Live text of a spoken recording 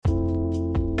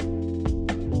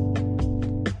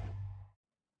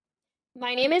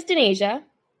My name is Denasia.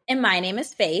 And my name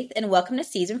is Faith, and welcome to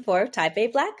Season 4 of Type A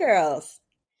Black Girls.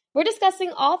 We're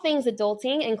discussing all things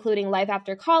adulting, including life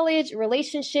after college,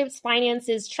 relationships,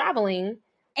 finances, traveling,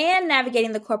 and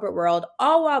navigating the corporate world,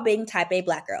 all while being Type A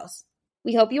Black girls.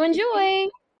 We hope you enjoy.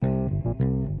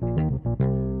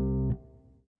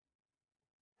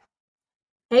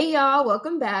 Hey y'all,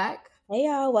 welcome back. Hey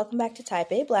y'all, welcome back to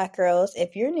Type A Black Girls.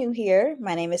 If you're new here,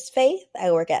 my name is Faith.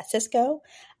 I work at Cisco.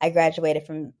 I graduated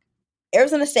from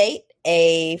Arizona State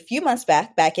a few months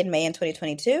back in May in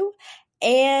 2022.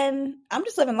 And I'm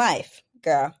just living life,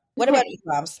 girl. What about you,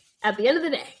 moms? At the end of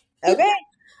the day. Okay.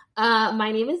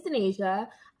 My name is Denasia.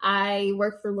 I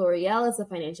work for L'Oreal as a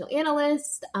financial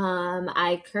analyst.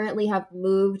 I currently have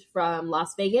moved from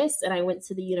Las Vegas, and I went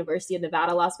to the University of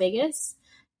Nevada, Las Vegas.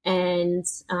 And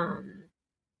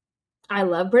I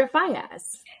love Brent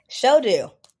Faiyaz. Show do.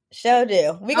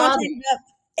 We're going to turn up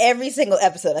every single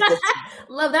episode.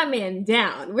 Love that man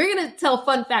down. We're going to tell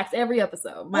fun facts every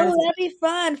episode. That'd be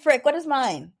fun. Frick, what is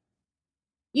mine?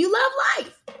 You love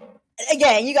life.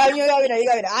 Again, you got me know.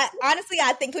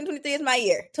 I think 2023 is my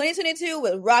year.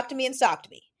 2022 rocked me and socked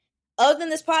me. Other than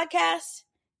this podcast,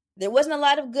 there wasn't a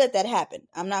lot of good that happened.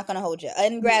 I'm not going to hold you.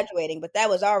 And graduating, but that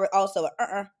was also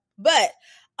But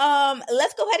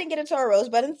let's go ahead and get into our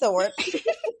Rosebud and Thorn.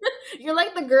 You're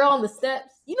like the girl on the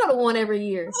steps. You know, the one every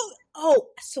year. Oh,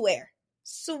 I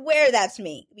swear that's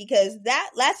me, because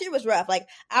that last year was rough. Like,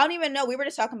 I don't even know. We were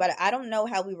just talking about it. I don't know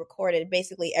how we recorded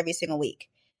basically every single week.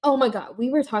 Oh my God. We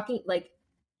were talking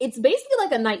it's basically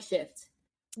like a night shift,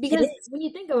 because when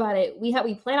you think about it, we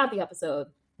plan out the episode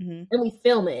and we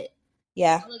film it.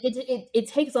 Yeah. It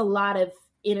takes a lot of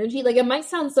energy. Like, it might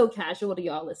sound so casual to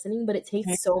y'all listening, but it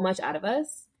takes so much out of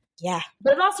us. Yeah.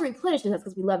 But it also replenishes us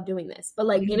because we love doing this. But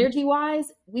energy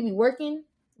wise, we be working,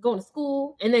 going to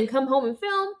school, and then come home and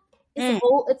film.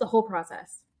 It's a whole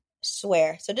process.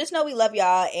 Swear. So just know we love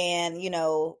y'all, and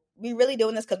we really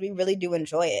doing this because we really do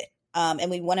enjoy it. And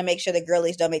we want to make sure the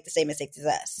girlies don't make the same mistakes as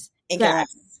us.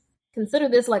 Consider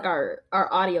this like our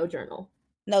audio journal.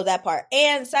 No, that part.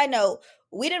 And side note,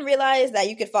 we didn't realize that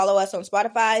you could follow us on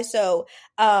Spotify. So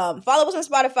follow us on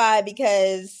Spotify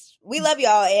because we love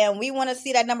y'all and we want to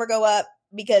see that number go up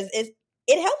because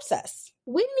it helps us.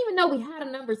 We didn't even know we had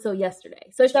a number till yesterday.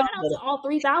 So shout out to all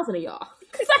 3,000 of y'all.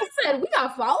 Because I said, we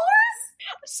got followers?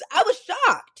 I was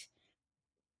shocked.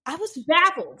 I was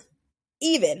baffled.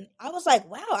 I was like,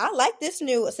 wow, I like this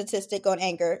new statistic on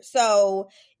Anchor. So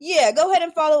yeah, go ahead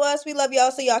and follow us. We love y'all,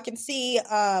 so y'all can see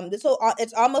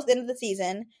it's almost the end of the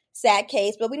season. Sad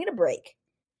case, but we need a break.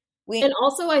 And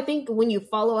also, I think when you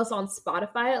follow us on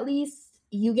Spotify, at least,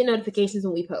 you get notifications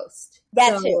when we post.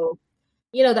 That too.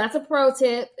 That's a pro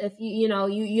tip. If you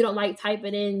don't like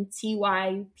typing in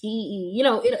TYPE,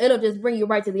 it'll just bring you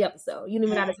right to the episode. You don't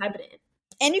even got to type it in.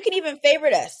 And you can even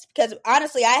favorite us, because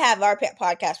honestly, I have our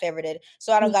podcast favorited,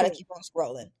 so I don't got to keep on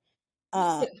scrolling.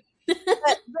 But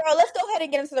girl, let's go ahead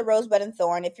and get into the Rosebud and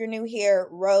Thorn. If you're new here,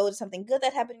 Rose is something good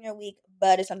that happened in your week.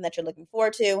 Bud is something that you're looking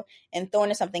forward to, and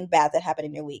Thorn is something bad that happened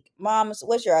in your week. Moms,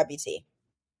 what's your RBT?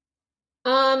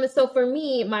 So for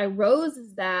me, my rose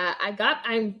is that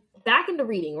I'm back into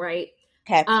reading, right?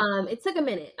 Okay. It took a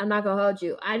minute. I'm not gonna hold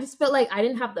you. I just felt like I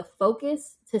didn't have the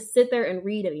focus to sit there and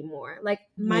read anymore. Like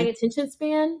my attention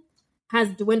span has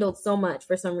dwindled so much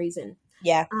for some reason.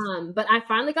 Yeah. But I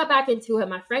finally got back into it.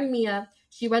 My friend Mia,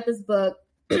 she read this book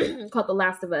called The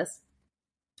Last of Us.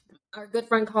 Our good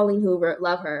friend Colleen Hoover,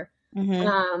 love her.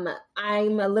 I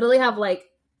literally have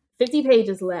 50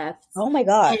 pages left. Oh my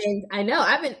gosh. And I know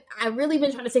I've really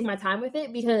been trying to take my time with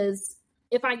it, because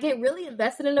if I get really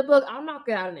invested in a book, I'll knock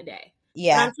it out in a day.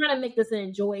 Yeah. And I'm trying to make this an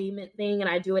enjoyment thing, and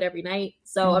I do it every night.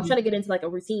 So I'm trying to get into a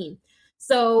routine.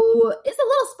 So it's a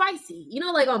little spicy,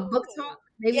 on Book Talk,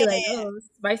 maybe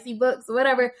spicy books or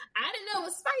whatever. I didn't know it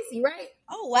was spicy, right?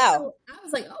 Oh wow. So I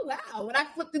was like, oh wow. When I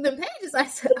flipped through the pages, I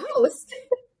said, oh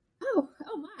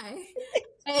my.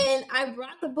 And I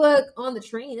brought the book on the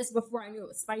train. This is before I knew it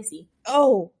was spicy.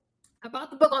 Oh. I bought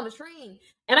the book on the train,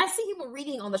 and I see people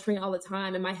reading on the train all the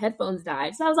time, and my headphones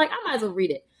died. So I was like, I might as well read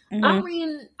it. I'm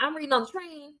reading on the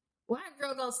train. Why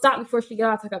girl gonna stop before she get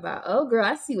out? Talk about, oh girl,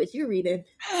 I see what you're reading.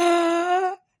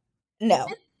 No. And I was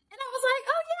like,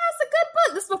 oh yeah, it's a good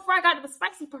book. This is before I got to the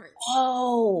spicy parts.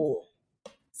 Oh.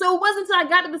 So it wasn't until I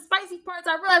got to the spicy parts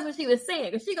I realized what she was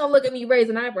saying. Because she gonna look at me, raise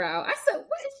an eyebrow. I said,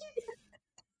 what is she doing?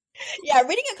 Yeah,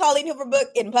 reading a Colleen Hoover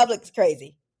book in public is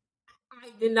crazy. I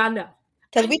did not know.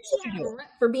 Because we had a rep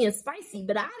for being spicy,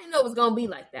 but I didn't know it was gonna be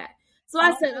like that. So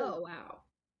I said, oh wow.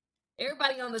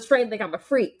 Everybody on the train think I'm a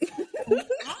freak. I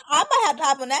might have to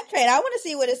hop on that train. I want to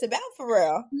see what it's about for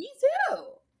real. Me too.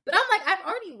 But I'm like, I've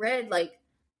already read like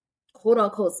quote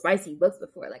unquote spicy books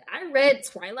before. Like I read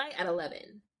Twilight at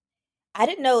 11. I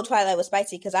didn't know Twilight was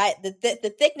spicy because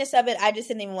the thickness of it, I just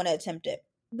didn't even want to attempt it.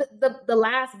 The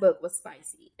last book was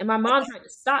spicy, and my mom tried to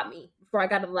stop me before I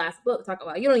got to the last book, talking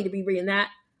about you don't need to be reading that.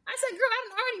 I said, girl, I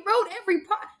already wrote every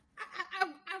part. I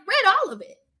read all of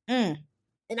it,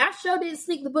 and I sure did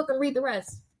sneak the book and read the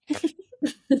rest.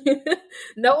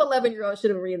 No 11-year-old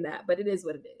should have been reading that, but it is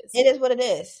what it is. It is what it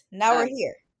is. Now we're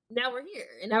here. Now we're here,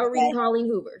 and now we're reading Colleen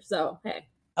Hoover. So hey,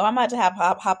 I'm about to have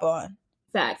hop on.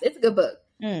 Facts. It's a good book.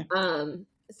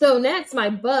 So next, my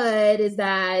bud is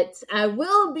that I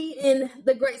will be in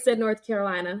the great state of North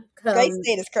Carolina. Great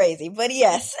state is crazy, but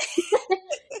yes.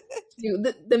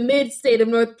 the mid state of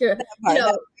North Carolina.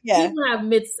 People have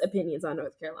mixed opinions on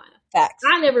North Carolina. Facts.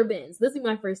 I've never been, so this is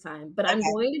my first time. But I'm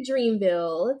going to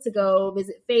Dreamville to go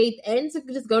visit Faith and to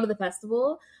just go to the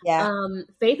festival. Yeah.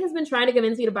 Faith has been trying to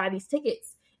convince me to buy these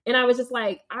tickets. And I was just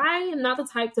like, I am not the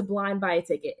type to blind buy a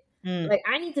ticket. Like,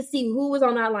 I need to see who was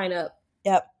on that lineup.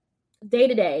 Yep. Day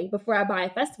to day before I buy a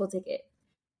festival ticket.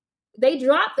 They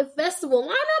dropped the festival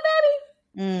lineup,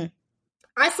 baby.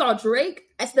 I saw Drake.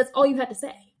 I said, that's all you had to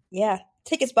say. Yeah.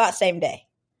 Tickets bought same day.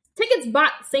 Tickets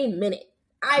bought same minute.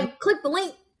 I clicked the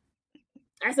link.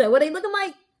 I said, what are they looking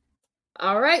like?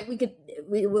 All right,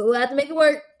 we'll have to make it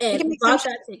work. And bought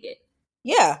that ticket.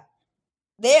 Yeah.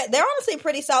 They're honestly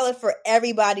pretty solid for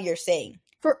everybody you're seeing.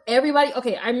 For everybody.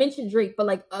 Okay, I mentioned Drake, but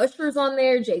like Usher's on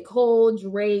there, J. Cole,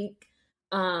 Drake,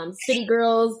 City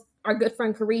Girls, our good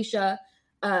friend Carisha,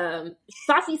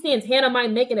 Saucy Santana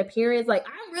might make an appearance. Like,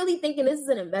 I'm really thinking this is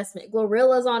an investment.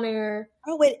 Glorilla's on there.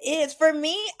 Oh, it is. For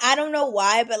me, I don't know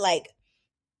why, but like,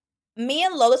 me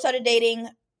and Lola started dating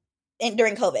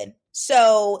during COVID.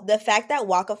 So the fact that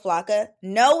Waka Flocka,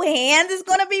 No Hands is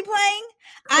going to be playing.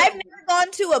 I've never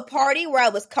gone to a party where I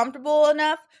was comfortable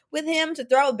enough with him to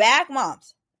throw it back,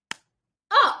 moms.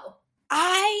 Oh.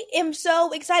 I am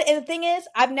so excited. And the thing is,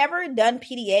 I've never done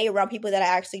PDA around people that I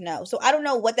actually know. So I don't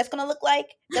know what that's going to look like.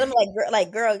 Then I'm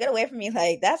like, girl, get away from me.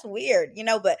 Like, that's weird,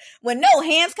 But when No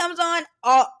Hands comes on,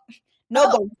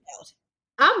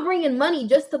 I'm bringing money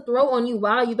just to throw on you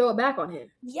while you throw it back on him.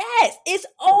 Yes, it's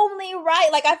only right.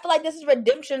 Like, I feel like this is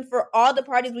redemption for all the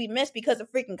parties we missed because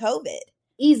of freaking COVID.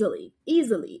 Easily.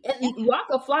 And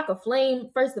Waka Flocka Flame,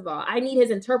 first of all, I need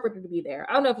his interpreter to be there.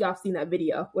 I don't know if y'all seen that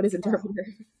video with his interpreter.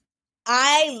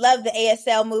 I love the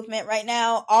ASL movement right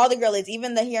now. All the girlies,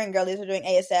 even the hearing girlies, are doing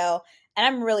ASL, and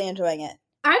I'm really enjoying it.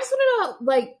 I just want to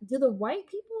know, like, do the white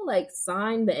people, like,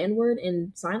 sign the N-word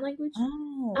in sign language?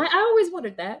 Oh. I always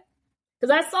wondered that.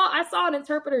 Because I saw an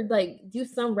interpreter, like, do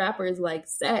some rappers, like,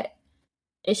 set.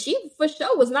 And she, for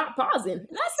sure, was not pausing.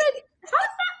 And I said,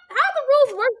 how the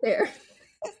rules work there?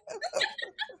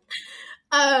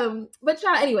 But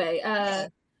y'all, anyway,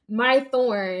 my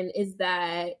thorn is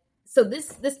that, so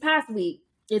this past week,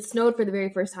 it snowed for the very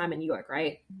first time in New York,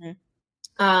 right?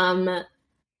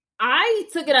 I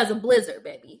took it as a blizzard,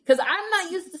 baby, because I'm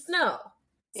not used to snow.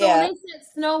 So when they said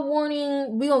snow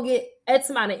warning, we gonna get X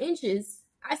amount of inches,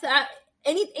 I said,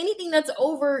 anything that's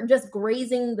over just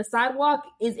grazing the sidewalk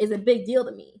is a big deal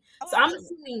to me. So I'm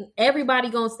assuming everybody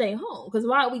gonna stay home, because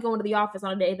why are we going to the office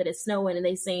on a day that it's snowing and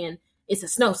they saying it's a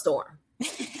snowstorm?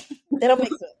 That don't make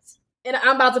sense. And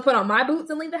I'm about to put on my boots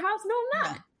and leave the house? No, I'm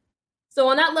not. So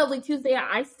on that lovely Tuesday,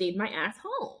 I stayed my ass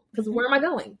home, because where am I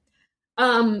going?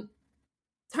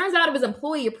 Turns out it was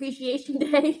Employee Appreciation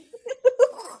Day.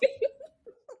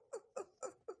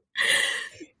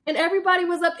 And everybody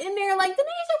was up in there like,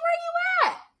 Denisha, where you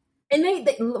at? And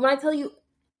they when I tell you,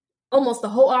 almost the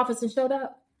whole office showed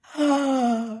up.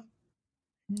 No.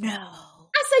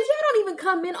 I said, y'all don't even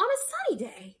come in on a sunny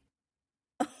day.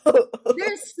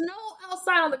 There's snow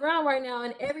outside on the ground right now,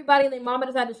 and everybody and their mama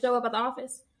decided to show up at the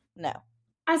office. No.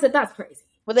 I said, that's crazy.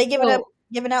 Were they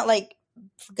giving out like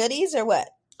goodies or what?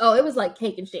 Oh, it was like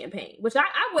cake and champagne, which I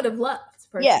would have loved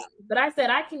personally. Yeah. But I said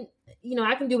I can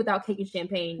do without cake and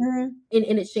champagne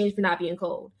in exchange for not being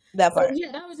cold. That part. So,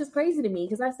 yeah, that was just crazy to me,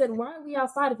 because I said, why are we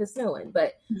outside if it's snowing?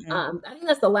 But I think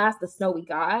that's the last of the snow we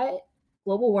got.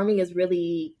 Global warming is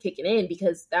really kicking in,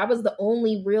 because that was the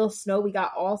only real snow we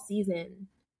got all season.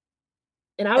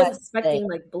 And I was expecting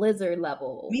like blizzard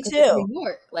level. Me too. New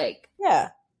York, like yeah.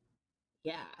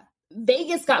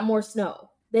 Vegas got more snow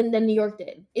than New York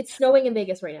did. It's snowing in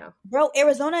Vegas right now, bro.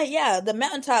 Arizona, the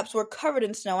mountaintops were covered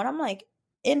in snow, and I'm like,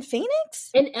 in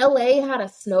Phoenix? And LA had a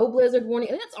snow blizzard warning,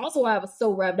 and that's also why I was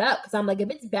so revved up, because I'm like, if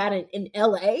it's bad in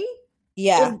LA,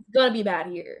 it's gonna be bad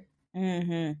here.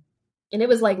 And it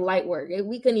was like light work.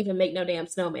 We couldn't even make no damn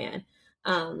snowman.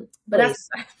 But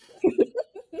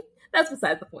that's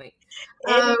besides the point.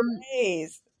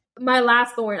 My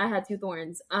last thorn, I had two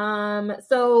thorns.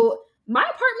 So my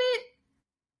apartment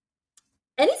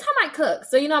anytime I cook,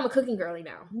 so I'm a cooking girly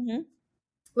now. Mm-hmm.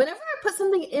 Whenever I put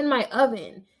something in my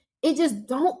oven, it just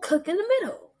don't cook in the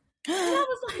middle. And I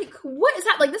was like, what is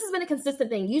that? Like, this has been a consistent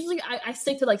thing. Usually I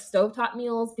stick to like stovetop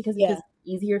meals because it's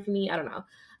easier for me. I don't know.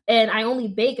 And I only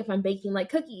bake if I'm baking like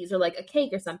cookies or like a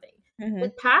cake or something. Mm-hmm. The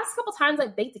past couple times I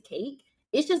baked a cake,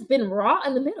 it's just been raw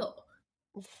in the middle.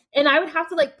 And I would have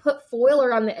to like put foil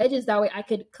around the edges. That way I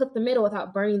could cook the middle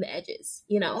without burning the edges,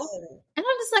 And I'm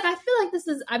just like, I feel like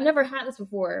I've never had this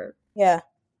before. Yeah.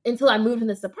 Until I moved in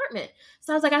this apartment.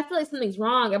 So I was like, I feel like something's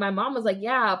wrong. And my mom was like,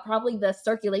 yeah, probably the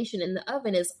circulation in the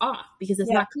oven is off because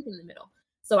it's not cooking in the middle.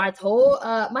 So I told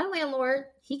my landlord,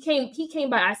 he came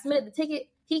by, I submitted the ticket.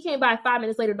 He came by 5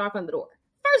 minutes later, knocked on the door.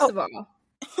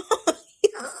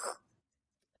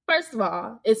 First of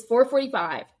all, it's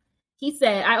 4:45. He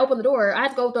said, I opened the door. I had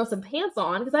to go throw some pants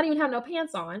on because I didn't even have no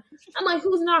pants on. I'm like,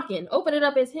 who's knocking? Open it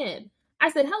up, it's him. I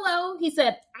said, hello. He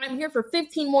said, I'm here for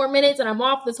 15 more minutes and I'm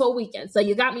off this whole weekend. So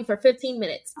you got me for 15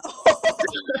 minutes.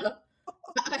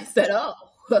 I said, oh,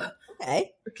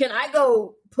 okay. Can I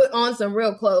go put on some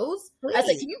real clothes? Please. I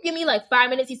said, can you give me like 5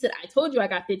 minutes? He said, I told you I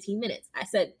got 15 minutes. I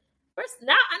said, first,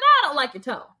 now I don't like your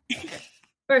tone.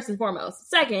 First and foremost.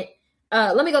 Second,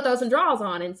 let me go throw some drawers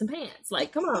on and some pants.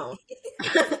 Like, come on.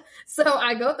 So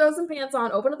I go throw some pants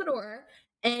on, open up the door,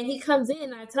 and he comes in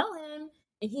and I tell him,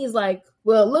 and he's like,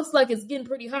 well, it looks like it's getting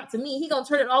pretty hot to me. He gonna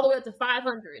turn it all the way up to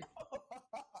 500.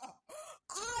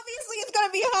 Obviously, it's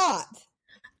gonna be hot.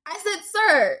 I said,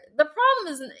 sir, the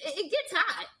problem is it gets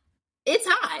hot. It's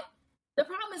hot. The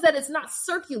problem is that it's not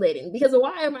circulating because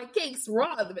why are my cakes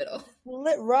raw in the middle?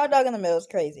 Raw dog in the middle is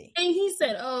crazy. And he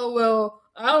said, oh, well,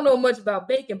 I don't know much about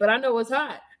baking, but I know it's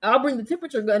hot. I'll bring the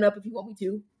temperature gun up if you want me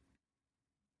to.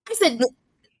 I said,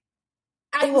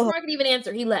 before I could even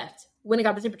answer, he left when he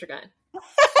got the temperature gun. Why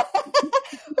does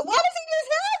he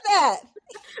just have that?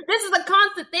 This is a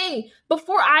constant thing.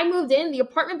 Before I moved in, the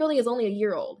apartment building is only a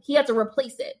year old. He had to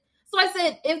replace it. So I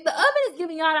said, if the oven is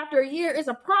giving out after a year, it's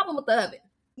a problem with the oven.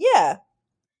 Yeah.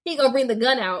 He gonna bring the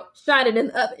gun out, shine it in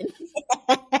the oven.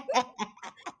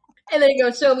 And then he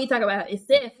gonna show me, talk about it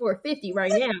said 450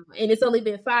 right now, and it's only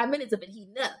been 5 minutes of it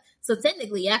heating up. So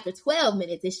technically, after 12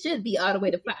 minutes, it should be all the way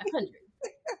to 500.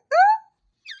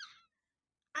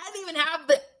 I didn't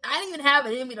even have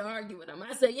it in me to argue with him.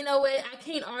 I said, you know what? I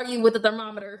can't argue with the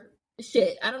thermometer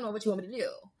shit. I don't know what you want me to do.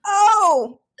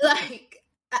 Oh,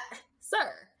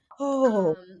 sir.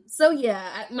 Oh. So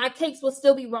yeah, my cakes will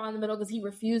still be raw in the middle because he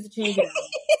refused to change it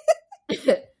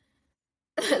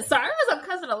out. Sorry, I'm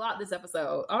cussing a lot this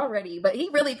episode already, but he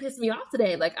really pissed me off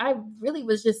today. Like, I really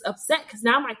was just upset because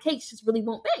now my cakes just really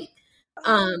won't bake.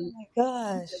 Oh my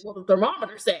gosh. What the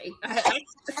thermometer say?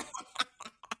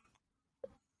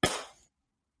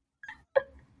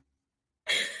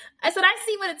 I said, I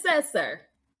see what it says, sir.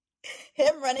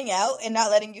 Him running out and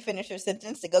not letting you finish your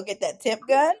sentence to go get that temp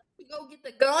gun? Go get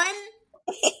the gun?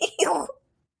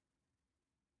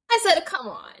 I said, come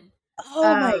on. Oh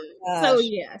my gosh. So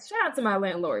yeah, shout out to my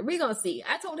landlord. We're gonna see.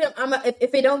 I told him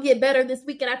if it don't get better this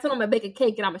weekend, I told him I'm gonna bake a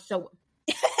cake and I'm gonna show him.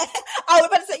 I was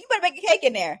about to say, you better make a cake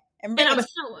in there. And I'm gonna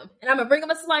show him. And I'm gonna bring him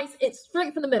a slice. It's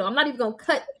straight from the middle. I'm not even gonna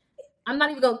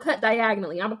cut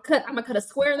diagonally. I'm gonna cut a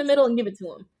square in the middle and give it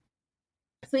to him.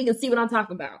 So he can see what I'm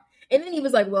talking about. And then he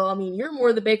was like, well, I mean, you're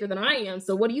more the baker than I am,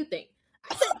 so what do you think?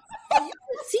 I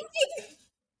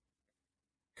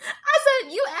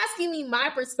said, you asking me my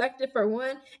perspective for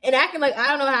one, and acting like I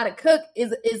don't know how to cook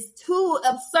is two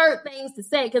absurd things to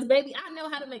say, because baby, I know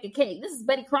how to make a cake. This is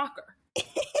Betty Crocker.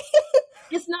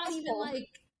 It's not even like,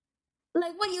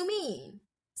 what do you mean?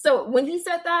 So when he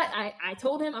said that, I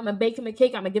told him I'm gonna bake him a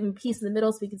cake, I'm gonna give him a piece in the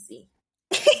middle so he can see.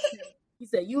 He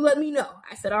said, you let me know.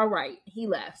 I said, all right. He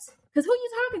left. Because who are you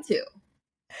talking to?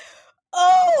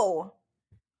 Oh.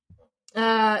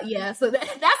 Yeah, so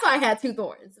that's why I had two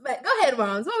thorns. But go ahead,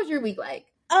 Moms. What was your week like?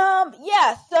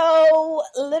 Yeah, so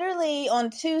literally on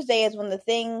Tuesday is when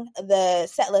the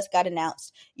set list got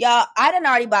announced. Y'all, I done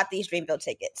already bought these Dreamville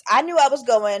tickets. I knew I was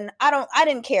going. I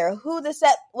didn't care who the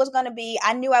set was going to be.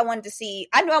 I knew I wanted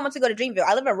to go to Dreamville.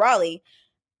 I live in Raleigh.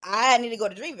 I need to go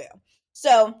to Dreamville.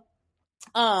 So,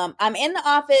 I'm in the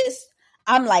office.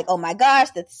 I'm like, oh my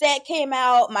gosh, the set came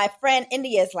out. My friend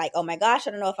India is like, oh my gosh,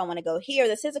 I don't know if I want to go here.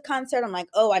 This is a concert. I'm like,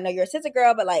 oh, I know you're a SZA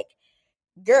girl, but like,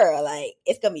 girl, like,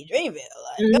 it's gonna be Dreamville.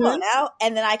 Like, come on now.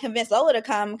 And then I convinced Lola to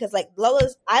come because like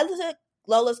I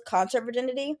Lola's concert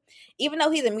virginity. Even though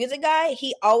he's a music guy,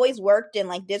 he always worked and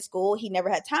like did school. He never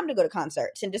had time to go to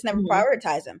concerts and just never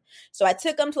prioritized him. So I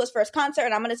took him to his first concert,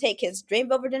 and I'm going to take his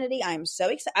Dreamville virginity. I'm so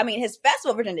excited. I mean, his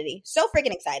festival virginity. So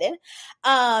freaking excited.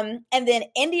 And then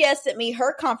India sent me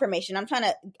her confirmation. I'm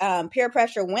trying to peer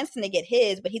pressure Winston to get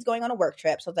his, but he's going on a work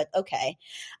trip. So I was like, okay.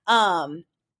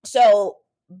 So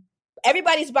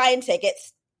everybody's buying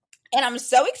tickets. And I'm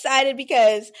so excited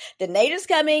because Danae's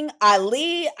coming.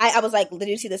 Ali, I was like, did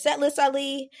you see the set list,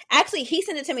 Ali? Actually, he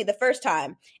sent it to me the first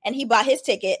time, and he bought his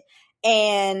ticket.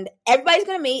 And everybody's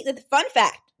going to meet. The fun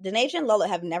fact, Danae and Lola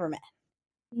have never met.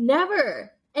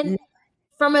 Never. And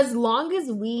from as long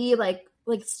as we like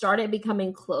started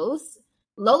becoming close,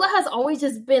 Lola has always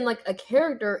just been like a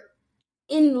character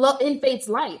in Faith's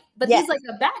life. But he's like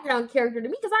a background character to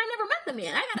me because I never met the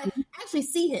man. I got to actually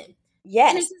see him. Yes.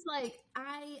 And it's just like,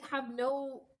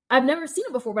 I've never seen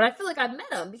him before, but I feel like I've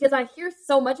met him because I hear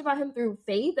so much about him through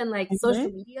Faith and like social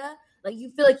media. Like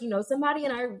you feel like you know somebody,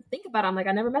 and I think about him like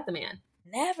I never met the man.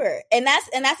 Never. And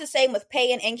that's the same with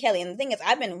Payne and Kelly. And the thing is,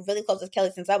 I've been really close with Kelly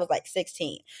since I was like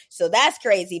 16. So that's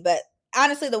crazy. But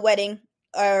honestly, the wedding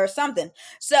or something.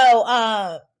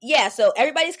 So so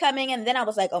everybody's coming, and then I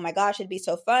was like, oh my gosh, it'd be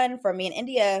so fun for me and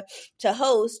India to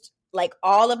host like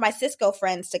all of my Cisco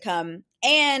friends to come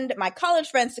and my college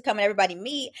friends to come and everybody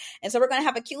meet. And so we're going to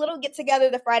have a cute little get together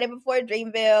the Friday before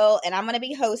Dreamville, and I'm going to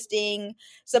be hosting.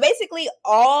 So basically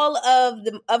all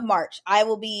of March, I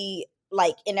will be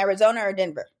like in Arizona or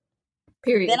Denver.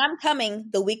 Period. Then I'm coming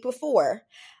the week before.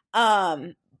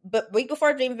 But week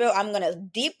before Dreamville, I'm going to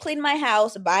deep clean my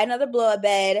house, buy another blow-up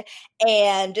bed,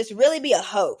 and just really be a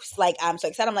host. Like, I'm so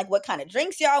excited. I'm like, what kind of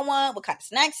drinks y'all want? What kind of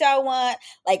snacks y'all want?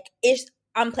 Like,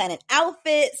 I'm planning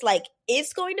outfits. Like,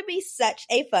 it's going to be such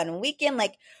a fun weekend.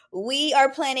 Like, we are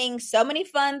planning so many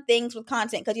fun things with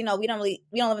content because, you know, we don't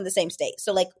live in the same state.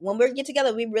 So, like, when we get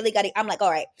together, we really got to, I'm like, all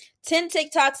right, 10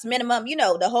 TikToks minimum, you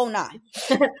know, the whole 9.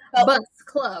 So, Bus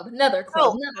club, another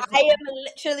club. I am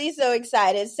literally so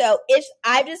excited. So,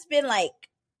 I've just been like,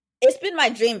 it's been my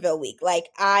Dreamville week. Like,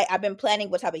 I've been planning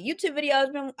what type of YouTube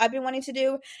videos I've been wanting to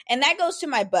do. And that goes to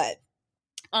my bud.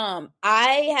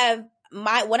 I have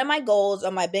one of my goals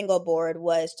on my bingo board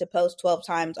was to post 12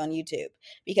 times on YouTube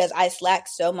because I slacked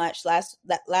so much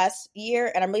last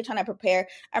year, and I'm really trying to prepare.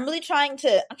 I'm trying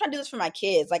to do this for my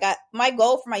kids. Like my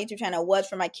goal for my YouTube channel was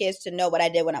for my kids to know what I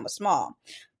did when I was small.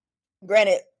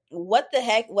 Granted, what the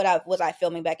heck was I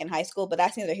filming back in high school? But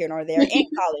that's neither here nor there. In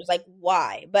college, like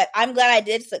why? But I'm glad I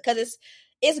did because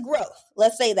it's growth.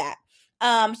 Let's say that.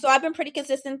 So I've been pretty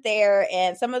consistent there,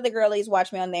 and some of the girlies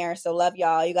watch me on there. So love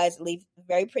y'all. You guys leave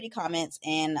very pretty comments,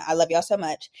 and I love y'all so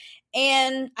much.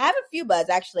 And I have a few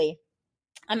buds actually.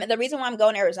 The reason why I'm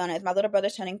going to Arizona is my little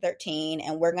brother's turning 13,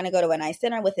 and we're gonna go to a nice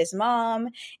dinner with his mom.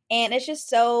 And it's just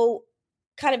so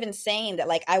kind of insane that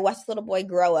like I watched this little boy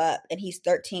grow up, and he's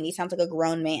 13. He sounds like a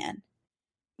grown man.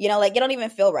 You know, like it don't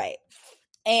even feel right.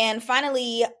 And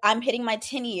finally, I'm hitting my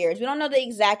 10 years. We don't know the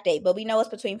exact date, but we know it's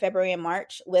between February and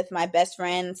March with my best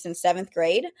friend since 7th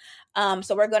grade.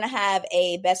 So we're going to have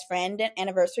a best friend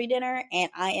anniversary dinner, and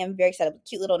I am very excited.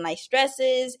 Cute little nice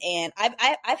dresses, and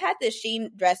I've had this Shein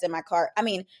dress in my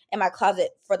closet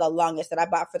for the longest that I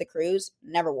bought for the cruise.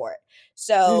 Never wore it.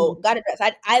 So got a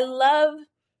dress. I love.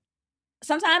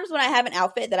 Sometimes when I have an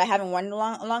outfit that I haven't worn in a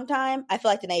long time, I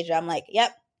feel like Denasia. I'm like,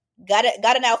 yep. Got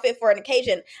an outfit for an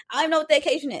occasion. I don't know what the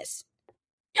occasion is.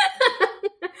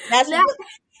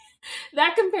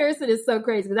 That comparison is so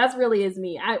crazy because that really is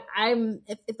me. I'm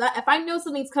if I know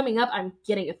something's coming up, I'm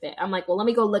getting a fit. I'm like, well, let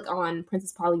me go look on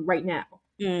Princess Polly right now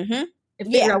and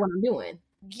figure out what I'm doing.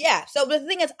 Yeah. So the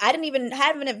thing is, I didn't even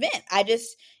have an event.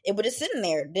 It was just sitting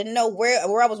there. Didn't know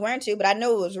where I was wearing to, but I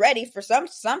knew it was ready for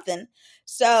something.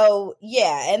 So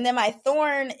yeah. And then my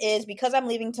thorn is because I'm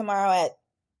leaving tomorrow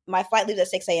my flight leaves at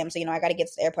 6 a.m. So, you know, I got to get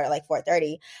to the airport at like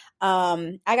 4:30.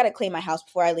 I got to clean my house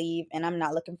before I leave, and I'm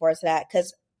not looking forward to that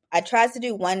because I tried to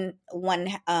do one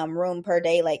room per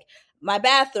day, like my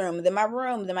bathroom, then my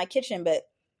room, then my kitchen. But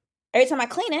every time I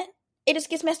clean it, it just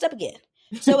gets messed up again.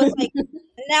 So it's like,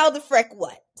 now the frick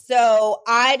what? So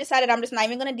I decided I'm just not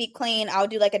even going to deep clean. I'll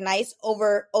do like a nice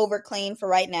over clean for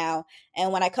right now.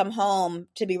 And when I come home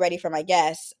to be ready for my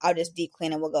guests, I'll just deep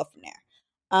clean and we'll go from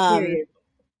there.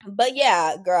 But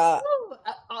yeah, girl.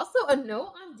 Also, a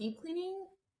note on deep cleaning.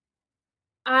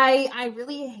 I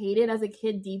really hated as a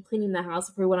kid deep cleaning the house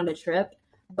if we went on a trip.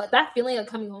 But that feeling of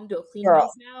coming home to a clean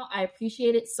house now, I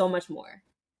appreciate it so much more.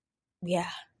 Yeah.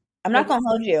 I'm not going to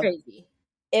hold you. Crazy.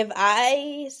 If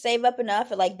I save up enough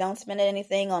and like don't spend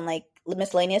anything on like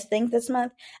miscellaneous things this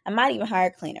month, I might even hire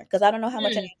a cleaner because I don't know how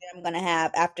much energy I'm going to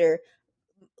have after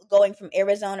going from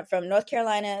North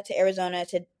Carolina to Arizona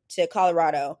to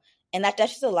Colorado, and that's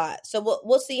just a lot. So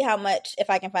we'll see how much, if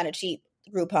I can find a cheap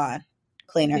Groupon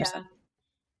cleaner. Yeah.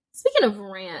 Speaking of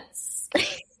rants,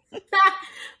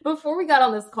 before we got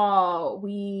on this call,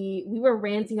 we were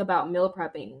ranting about meal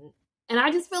prepping, and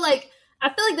I just feel like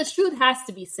the truth has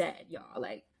to be said, y'all.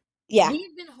 Like, yeah,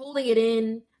 we've been holding it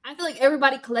in. I feel like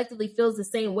everybody collectively feels the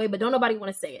same way, but don't nobody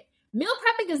want to say it. Meal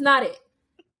prepping is not it.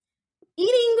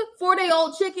 Eating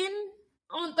 4-day-old chicken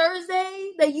on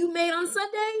Thursday that you made on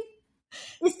Sunday,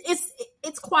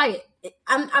 it's quiet.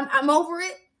 I'm over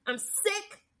it. I'm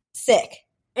sick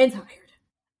and tired.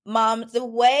 Mom, the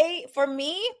way for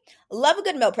me, love a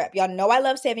good meal prep. Y'all know I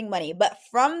love saving money, but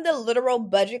from the literal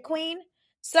budget queen,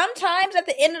 sometimes at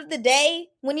the end of the day,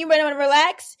 when you want to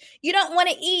relax, you don't want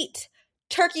to eat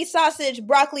turkey sausage,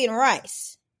 broccoli, and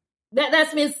rice.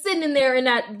 That's been sitting in there in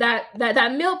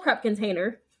that meal prep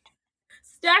container,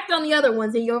 stacked on the other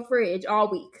ones in your fridge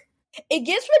all week. It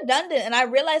gets redundant, and I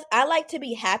realize I like to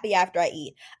be happy after I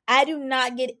eat. I do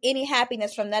not get any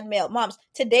happiness from that meal. Moms,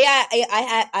 today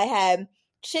I had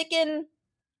chicken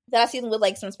that I seasoned with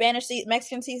like some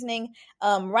Mexican seasoning,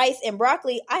 rice and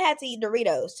broccoli. I had to eat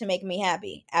Doritos to make me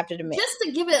happy after the meal, just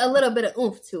to give it a little bit of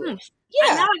oomph to it.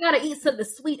 Yeah, and now I gotta eat something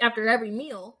sweet after every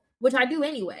meal, which I do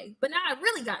anyway. But now I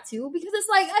really got to, because it's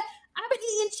like I've been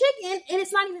eating chicken, and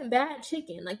it's not even bad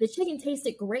chicken. Like, the chicken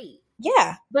tasted great.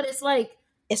 Yeah, but it's like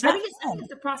it's not. I think it's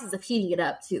the process of heating it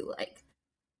up too. Like,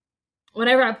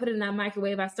 whenever I put it in that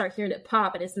microwave, I start hearing it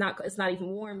pop, and it's not even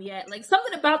warm yet. Like,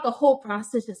 something about the whole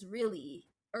process just really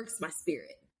irks my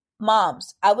spirit.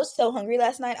 Moms, I was so hungry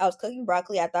last night. I was cooking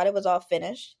broccoli. I thought it was all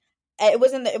finished. It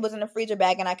was in the freezer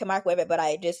bag, and I could microwave it, but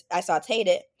I sauteed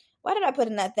it. Why did I put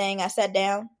in that thing? I sat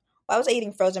down. Why was I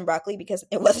eating frozen broccoli? Because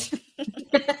it was.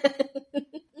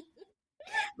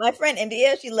 My friend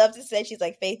India, she loves to say, she's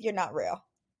like, Faith, you're not real.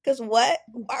 Because what?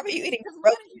 Why were you eating?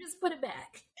 Why did you just put it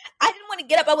back? I didn't want to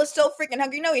get up. I was so freaking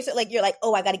hungry. You know, you're like,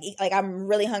 oh, I gotta eat. Like, I'm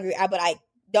really hungry, but I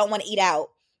don't want to eat out,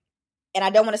 and I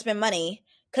don't want to spend money,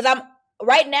 because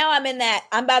right now I'm in that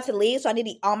I'm about to leave, so I need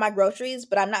to eat all my groceries,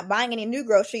 but I'm not buying any new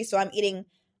groceries, so I'm eating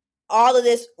all of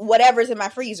this whatever's in my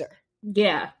freezer.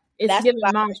 Yeah, it's giving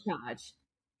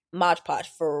Mod Podge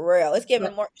for real. It's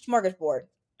giving more smorgasbord.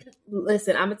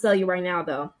 Listen, I'm gonna tell you right now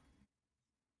though.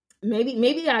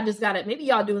 Maybe I just got it. Maybe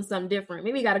y'all doing something different.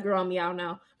 Maybe you got a girl on me. I don't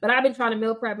know. But I've been trying to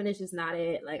meal prep, and it's just not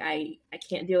it. Like, I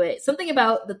can't do it. Something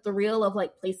about the thrill of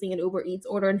like placing an Uber Eats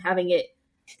order and having it,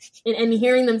 and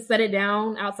hearing them set it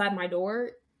down outside my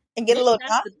door and get a little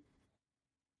knock.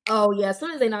 Oh yeah,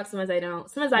 sometimes they knock, sometimes they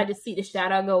don't. Sometimes I just see the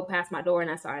shadow go past my door,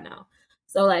 and that's how I know.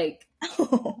 So like,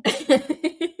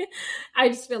 I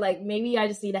just feel like maybe I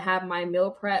just need to have my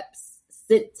meal preps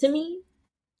sit to me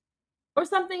or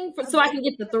something, so I can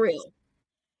get the thrill.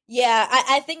 Yeah,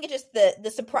 I think it's just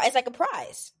the surprise. It's like a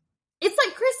prize. It's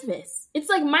like Christmas. It's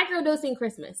like microdosing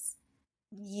Christmas.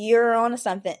 You're on to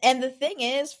something. And the thing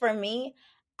is, for me,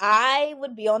 I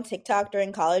would be on TikTok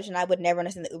during college, and I would never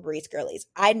understand the Uber Eats girlies.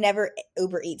 I never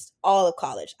Uber Eats all of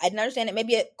college. I didn't understand it.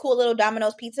 Maybe a cool little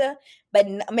Domino's pizza, but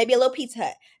maybe a little Pizza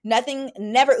Hut. Nothing,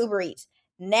 never Uber Eats.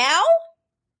 Now,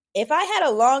 if I had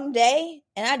a long day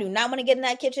and I do not want to get in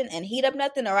that kitchen and heat up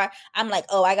nothing, or I'm like,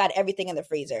 oh, I got everything in the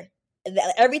freezer.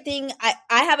 Everything,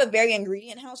 I have a very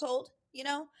ingredient household, you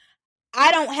know?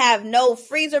 I don't have no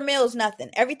freezer meals,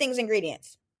 nothing. Everything's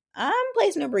ingredients. I'm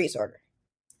placing a Uber Eats order.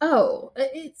 Oh,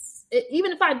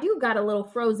 even if I do got a little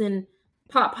frozen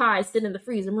pot pie sitting in the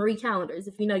freezer, Marie Callender's,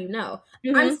 if you know, you know.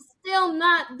 Mm-hmm. I'm still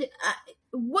not.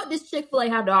 What does Chick-fil-A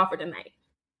have to offer tonight?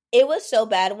 It was so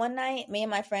bad one night. Me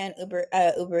and my friend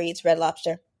Uber Eats Red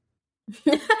Lobster.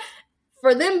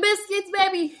 For them biscuits,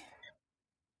 baby.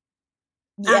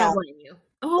 Yeah. I don't blame you.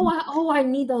 I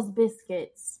need those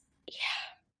biscuits. Yeah.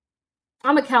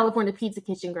 I'm a California Pizza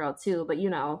Kitchen girl too, but you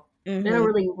know, they don't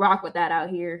really rock with that out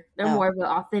here. They're more of an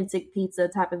authentic pizza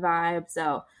type of vibe.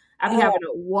 So I'd be having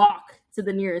to walk to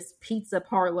the nearest pizza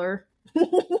parlor.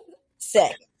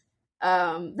 Sick.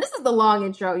 This is the long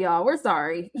intro, y'all. We're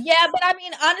sorry. Yeah, but I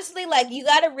mean, honestly, like, you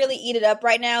got to really eat it up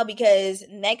right now, because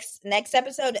next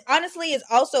episode, honestly, is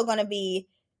also going to be,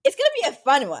 it's going to be a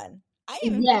fun one. I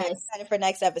am very excited for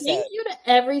next episode. Thank you to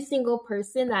every single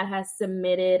person that has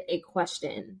submitted a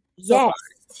question. Yes.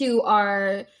 To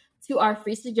our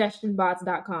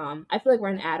freesuggestionbots.com. I feel like we're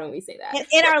an ad when we say that.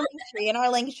 In our link tree.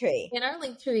 In our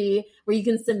link tree, where you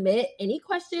can submit any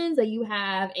questions that you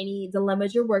have, any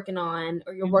dilemmas you're working on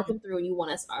or you're working through and you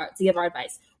want us to give our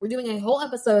advice. We're doing a whole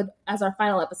episode as our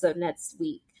final episode next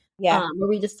week. Yeah. Where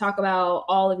we just talk about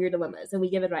all of your dilemmas and we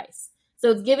give advice.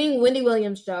 So it's giving Wendy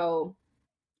Williams show.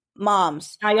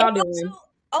 Moms. How y'all doing?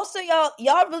 Also,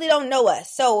 y'all really don't know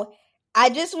us. So I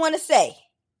just want to say,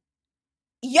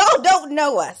 y'all don't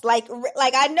know us. Like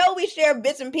I know we share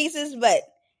bits and pieces, but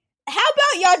how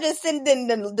about y'all just send in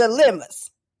the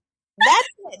dilemmas? That's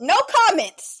it. No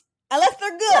comments unless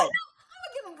they're good. I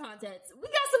would give them context. We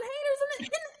got some haters in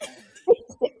it.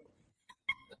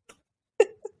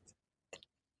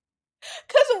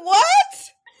 Cause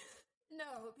what?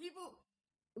 No, people.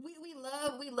 We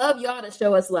love y'all to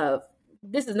show us love.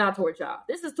 This is not towards y'all.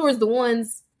 This is towards the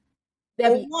ones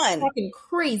that be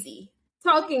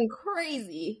talking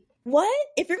crazy. What?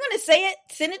 If you're gonna say it,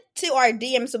 send it to our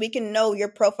DM so we can know your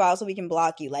profile, so we can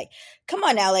block you. Like, come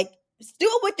on now, like, do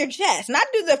it with your chest, not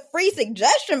do the free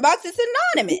suggestion box. It's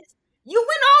anonymous. You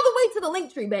went all the way to the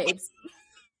link tree, babes.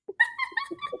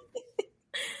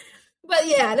 But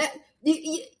yeah, that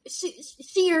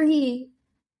she or he,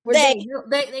 they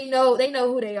know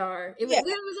who they are. It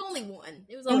was only one.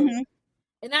 It was only one.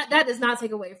 And that does not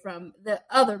take away from the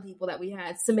other people that we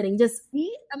had submitting just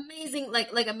amazing,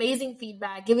 like amazing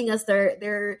feedback, giving us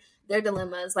their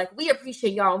dilemmas. Like, we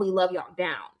appreciate y'all and we love y'all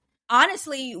down.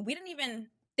 Honestly, we didn't even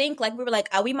think, like, we were like,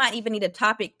 we might even need a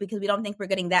topic because we don't think we're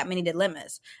getting that many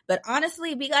dilemmas. But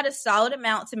honestly, we got a solid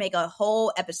amount to make a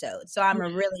whole episode. So I'm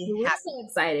really happy. So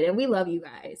excited, and we love you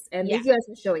guys. And you guys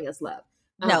are showing us love.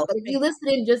 No, but if you listen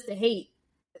in just to hate,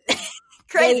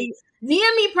 crazy.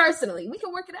 DM me personally. We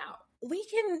can work it out. We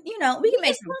can, we can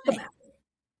make something shake.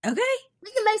 Okay?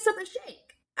 We can make something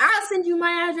shake. I'll send you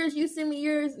my address. You send me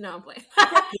yours. No, I'm playing.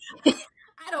 I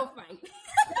don't fight.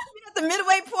 At the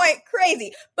midway point,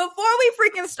 crazy. Before we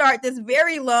freaking start this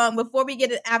before we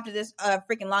get it after this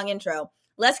freaking long intro,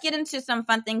 let's get into some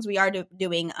fun things we are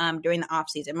doing during the off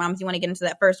season. Moms, you want to get into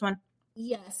that first one?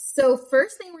 Yes. So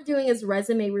first thing we're doing is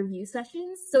resume review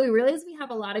sessions. So we realize we have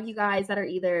a lot of you guys that are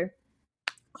either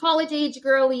college age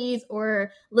girlies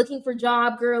or looking for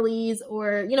job girlies,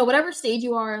 or whatever stage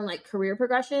you are in like career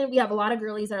progression. We have a lot of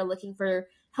girlies that are looking for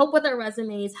help with their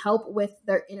resumes, help with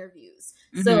their interviews.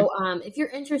 Mm-hmm. So if you're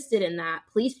interested in that,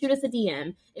 please shoot us a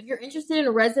DM. If you're interested in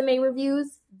resume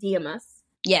reviews, DM us.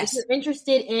 Yes. If you're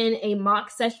interested in a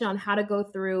mock session on how to go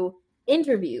through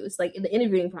interviews, like in the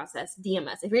interviewing process, DM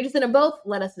us. If you're interested in both,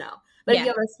 let us know. But if you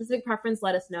have a specific preference,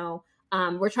 let us know.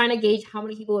 We're trying to gauge how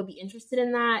many people would be interested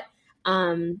in that.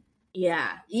 You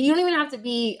don't even have to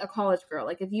be a college girl.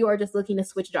 Like, if you are just looking to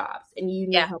switch jobs and you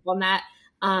need help on that,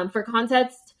 for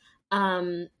context,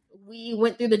 we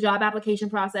went through the job application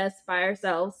process by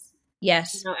ourselves.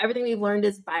 Yes. Everything we've learned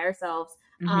is by ourselves.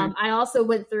 Mm-hmm. I also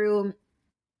went through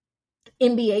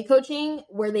MBA coaching,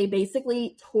 where they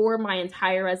basically tore my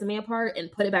entire resume apart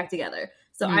and put it back together.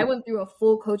 So I went through a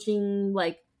full coaching,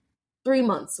 like 3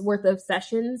 months worth of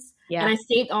sessions. Yeah. And I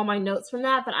saved all my notes from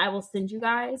that I will send you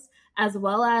guys, as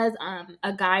well as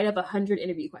a guide of 100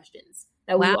 interview questions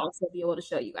that we will also be able to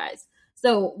show you guys.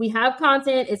 So we have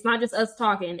content. It's not just us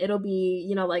talking. It'll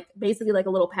be, like basically like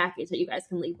a little package that you guys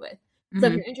can leave with. Mm-hmm. So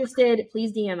if you're interested,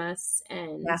 please DM us.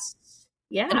 And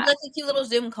yeah. It's like a cute little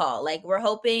Zoom call. Like, we're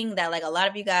hoping that like a lot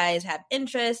of you guys have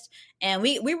interest, and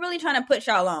we really trying to put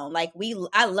y'all on. Like,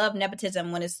 I love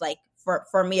nepotism when it's like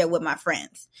for me or with my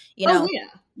friends, Oh,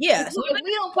 yeah. So if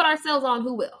we don't put ourselves on,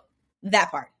 who will?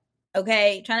 That part.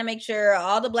 Okay. Trying to make sure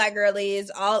all the black girlies,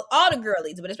 all the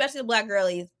girlies, but especially the black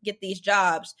girlies, get these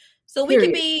jobs. So we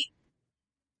can be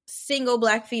single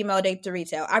black female date to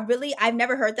retail. I've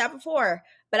never heard that before,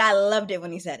 but I loved it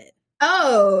when he said it.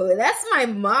 Oh, that's my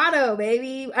motto,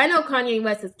 baby. I know Kanye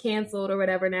West is canceled or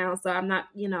whatever now, so I'm not,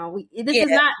 this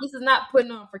is not putting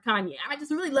on for Kanye. I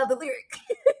just really love the lyric.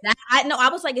 I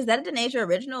was like, is that a Denasia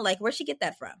original? Like, where'd she get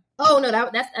that from? Oh no,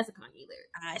 that's a Kanye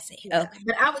lyric. I see. Yeah, okay.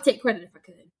 But I would take credit if I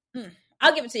could.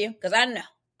 I'll give it to you because I know.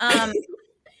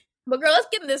 But girl, let's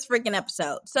get in this freaking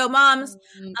episode. So, moms,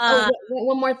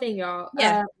 one more thing, y'all.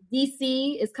 Yeah,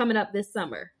 DC is coming up this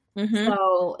summer. Mm-hmm.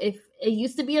 So if it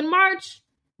used to be in March,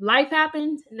 life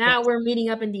happened. Now we're meeting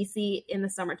up in DC in the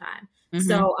summertime. Mm-hmm.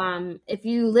 So if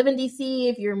you live in DC,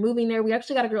 if you're moving there, we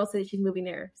actually got a girl say that she's moving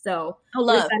there. So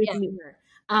we're excited to meet her.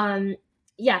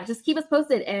 Just keep us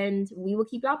posted and we will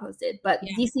keep y'all posted. But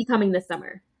DC coming this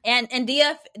summer. And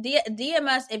DM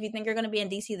us if you think you're going to be in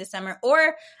DC this summer,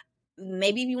 or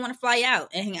maybe if you want to fly out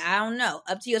and I don't know,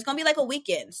 up to you. It's going to be like a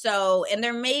weekend. So, and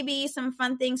there may be some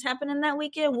fun things happening that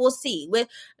weekend. We'll see. We're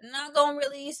not going to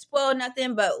really spoil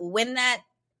nothing, but when that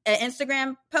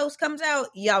Instagram post comes out,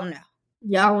 y'all know.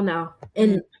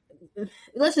 And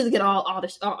let's just get all of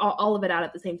it out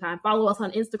at the same time. Follow us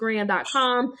on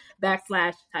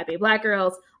Instagram.com/Type A Black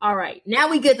Girls. All right.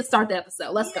 Now we good to start the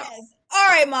episode. Let's go. All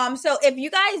right, Mom. So if you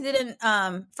guys didn't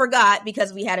forgot,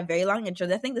 because we had a very long intro,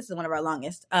 I think this is one of our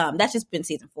longest. That's just been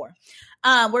season 4.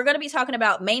 We're going to be talking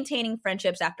about maintaining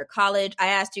friendships after college. I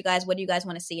asked you guys, what do you guys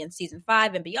want to see in season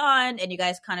 5 and beyond? And you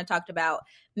guys kind of talked about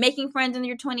making friends in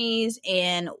your 20s.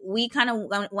 And we kind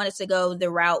of wanted to go the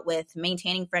route with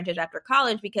maintaining friendships after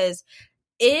college, because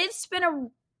it's been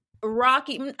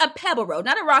a pebble road,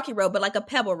 not a rocky road, but like a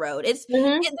pebble road. There's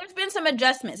been some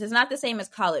adjustments. It's not the same as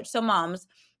college. So moms,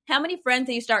 how many friends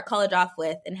did you start college off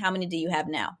with, and how many do you have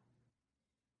now?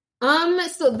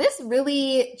 So this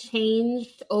really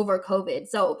changed over COVID.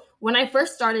 So when I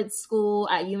first started school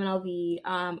at UNLV,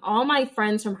 all my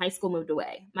friends from high school moved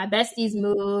away. My besties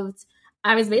moved.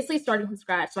 I was basically starting from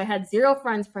scratch. So I had 0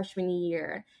 friends freshman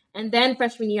year. And then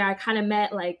freshman year, I kind of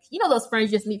met, like, you know, those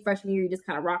friends you just meet freshman year, you just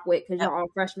kind of rock with because you're all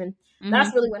freshmen. Mm-hmm.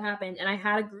 That's really what happened. And I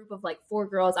had a group of like 4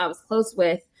 girls I was close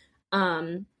with.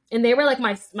 And they were like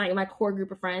my core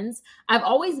group of friends. I've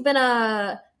always been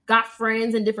a got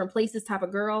friends in different places type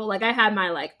of girl. Like I had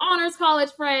my like honors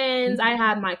college friends. Mm-hmm. I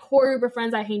had my core group of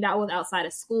friends I hanged out with outside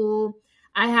of school.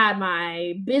 I had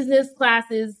my business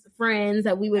classes friends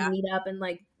that we would meet up and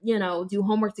like, you know, do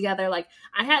homework together. Like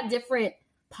I had different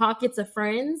pockets of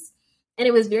friends, and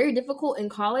it was very difficult in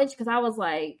college because I was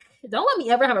like, don't let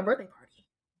me ever have a birthday party.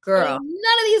 Girl. Like, none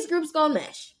of these groups gonna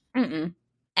mesh.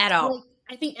 At all. Like,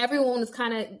 I think everyone was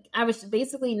kind of, I was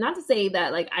basically, not to say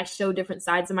that like I show different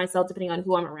sides of myself depending on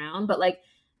who I'm around, but like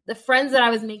the friends that I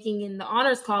was making in the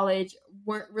honors college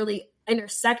weren't really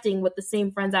intersecting with the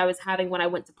same friends I was having when I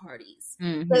went to parties.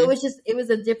 Mm-hmm. So it was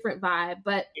a different vibe.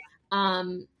 But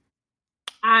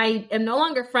I am no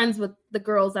longer friends with the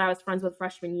girls that I was friends with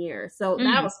freshman year. So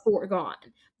that was 4 gone.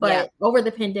 But over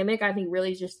the pandemic, I think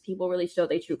really just people really show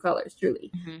their true colors,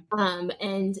 truly. Mm-hmm.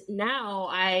 And now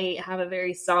I have a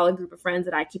very solid group of friends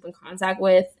that I keep in contact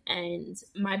with. And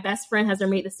my best friend has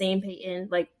remained the same, Peyton,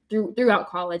 like throughout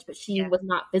college, but she was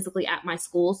not physically at my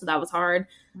school. So that was hard.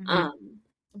 Mm-hmm.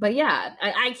 But yeah,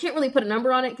 I can't really put a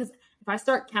number on it because if I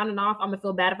start counting off, I'm going to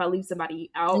feel bad if I leave somebody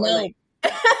out. No. Or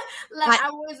like,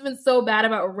 I've always been so bad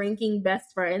about ranking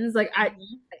best friends. Like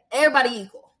everybody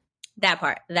equal. That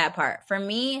part. For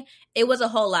me, it was a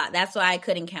whole lot. That's why I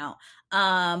couldn't count.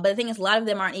 But the thing is, a lot of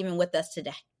them aren't even with us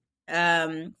today.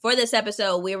 For this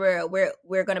episode, we're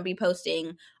going to be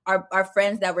posting our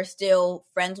friends that we're still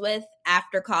friends with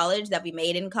after college, that we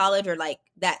made in college, or like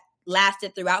that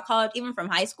lasted throughout college, even from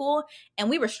high school, and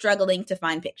we were struggling to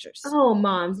find pictures. Oh,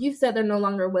 moms, you said they're no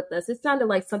longer with us. It sounded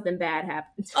like something bad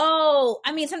happened. Oh,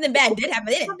 I mean, something bad did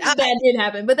happen. Something bad did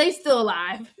happen, but they still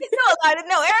alive. Still alive.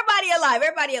 No,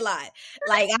 everybody alive.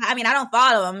 Like, I mean, I don't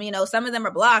follow them. You know, some of them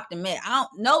are blocked, and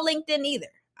no LinkedIn either.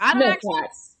 I don't actually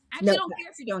don't care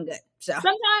if you're doing good. So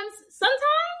sometimes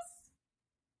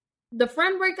the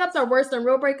friend breakups are worse than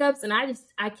real breakups, and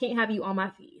I can't have you on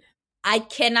my feed. I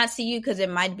cannot see you because it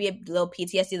might be a little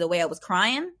PTSD the way I was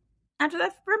crying after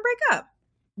that friend breakup.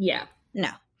 Yeah.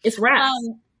 No. It's rap.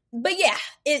 But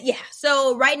yeah.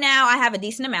 So right now I have a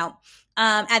decent amount.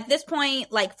 At this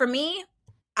point, like for me,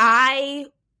 I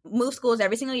move schools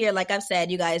every single year, like I've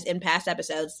said, you guys, in past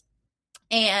episodes.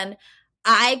 And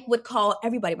I would call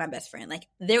everybody my best friend. Like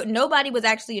nobody was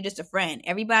actually just a friend.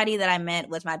 Everybody that I met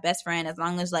was my best friend. As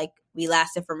long as like we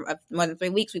lasted for more than 3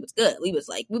 weeks, we was good. We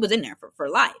was in there for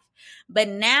life. But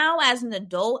now as an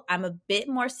adult, I'm a bit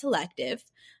more selective.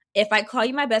 If I call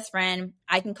you my best friend,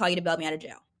 I can call you to bail me out of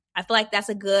jail. I feel like that's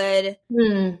a good,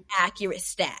 accurate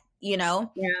stat, you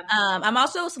know? Yeah. I'm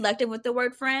also selective with the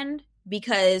word friend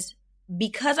because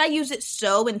I use it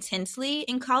so intensely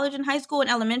in college and high school and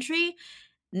elementary.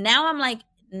 Now I'm like,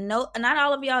 no, not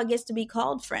all of y'all gets to be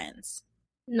called friends.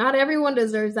 Not everyone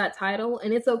deserves that title,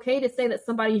 and it's okay to say that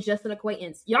somebody's just an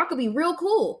acquaintance. Y'all could be real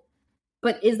cool,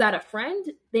 but is that a friend?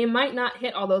 They might not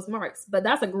hit all those marks, but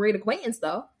that's a great acquaintance,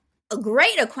 though. A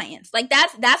great acquaintance. Like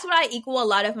that's what I equal a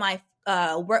lot of my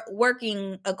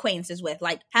working acquaintances with.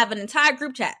 Like have an entire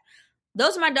group chat.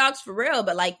 Those are my dogs for real,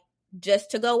 but like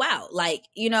just to go out, like,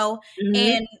 you know. Mm-hmm.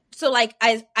 And so like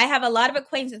I have a lot of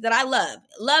acquaintances that I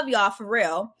love y'all for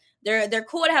real. They're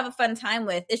cool to have a fun time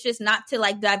with. It's just not to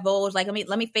like divulge, like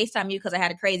let me FaceTime you because I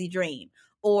had a crazy dream,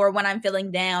 or when I'm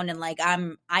feeling down and like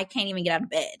I can't even get out of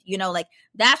bed, you know. Like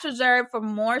that's reserved for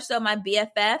more so my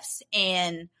BFFs.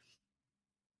 And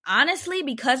honestly,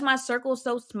 because my circle is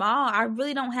so small, I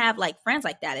really don't have like friends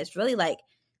like that. It's really like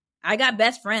I got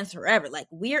best friends forever. Like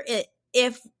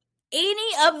if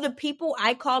any of the people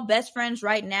I call best friends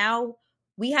right now,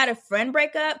 we had a friend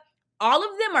breakup, all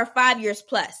of them are 5 years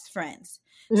plus friends.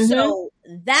 Mm-hmm. So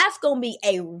that's going to be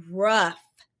a rough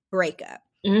breakup.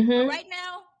 Mm-hmm. Right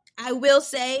now, I will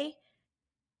say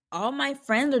all my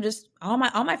friends are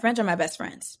my friends are my best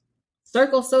friends.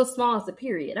 Circle so small as a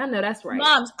period. I know that's right.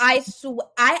 Moms,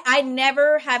 I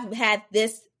never have had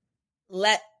this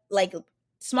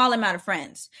small amount of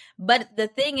friends. But the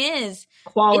thing is,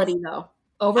 quality though,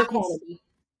 over quantity.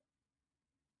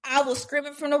 I will scream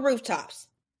it from the rooftops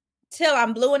till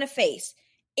I'm blue in the face.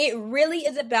 It really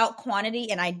is about quantity,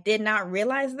 and I did not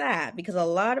realize that because a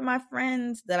lot of my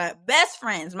friends best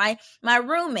friends, my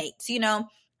roommates, you know,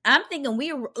 I'm thinking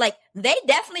they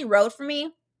definitely rode for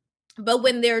me, but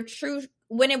when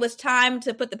it was time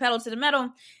to put the pedal to the metal,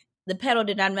 the pedal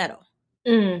did not metal.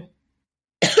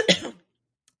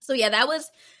 So yeah, that was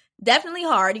definitely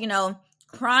hard, you know,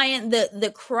 crying,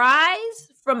 the cries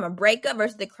from a breakup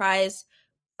versus the cries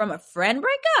from a friend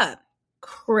breakup.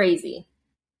 Crazy.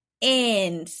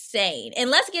 Insane.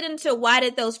 And let's get into why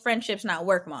did those friendships not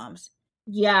work, moms?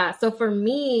 Yeah. So for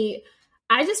me,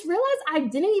 I just realized I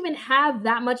didn't even have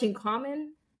that much in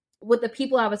common with the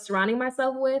people I was surrounding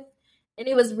myself with. And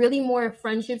it was really more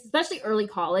friendships, especially early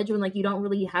college when like you don't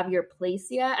really have your place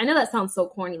yet. I know that sounds so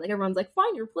corny. Like everyone's like,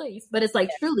 find your place. But it's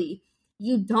like, truly,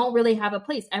 you don't really have a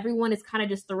place. Everyone is kind of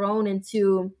just thrown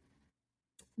into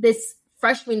this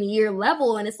freshman year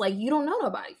level. And it's like, you don't know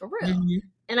nobody for real. Mm-hmm.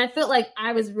 And I felt like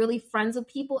I was really friends with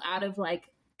people out of like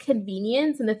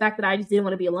convenience and the fact that I just didn't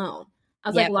want to be alone. I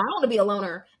was like, well, I don't want to be a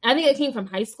loner. And I think it came from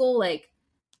high school. Like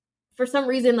for some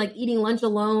reason, like eating lunch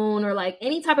alone or like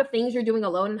any type of things you're doing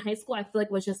alone in high school, I feel like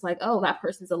was just like, oh, that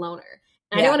person's a loner.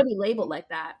 And I didn't want to be labeled like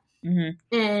that.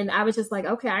 Mm-hmm. And I was just like,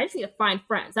 okay, I just need to find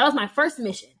friends. That was my first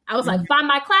mission. I was like, find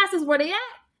my classes where they at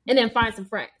and then find some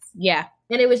friends. Yeah.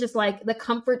 And it was just like the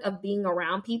comfort of being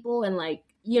around people and like,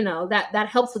 you know, that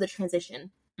helps with the transition.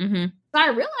 Mm-hmm. So I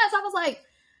realized I was like,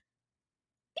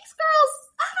 these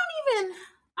girls,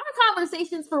 our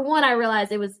conversations, for one, I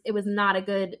realized it was not a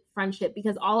good friendship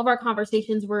because all of our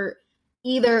conversations were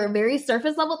either very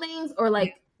surface level things or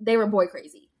like they were boy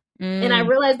crazy. And I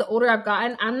realized the older I've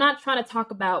gotten, I'm not trying to talk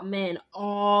about men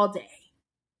all day.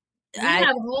 We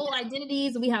have whole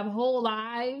identities. We have whole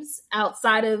lives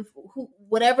outside of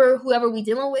whoever we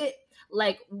dealing with.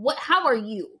 Like, how are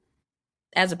you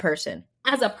as a person?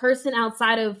 As a person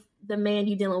outside of the man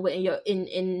you dealing with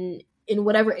in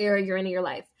whatever area you're in your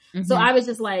life. Mm-hmm. So I was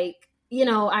just like, you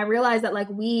know, I realized that like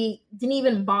we didn't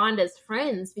even bond as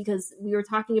friends because we were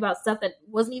talking about stuff that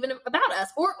wasn't even about us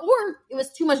or it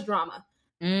was too much drama.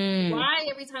 Why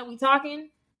every time we talking,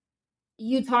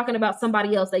 you talking about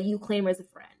somebody else that you claim as a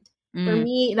friend? For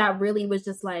me, that really was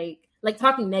just like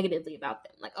talking negatively about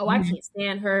them. Like, oh, I can't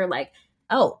stand her. Like,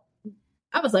 oh,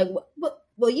 I was like,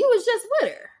 well, you was just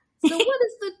with her. So what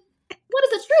is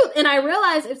the truth? And I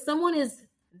realized if someone is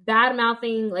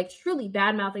truly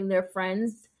bad mouthing their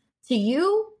friends to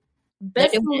you,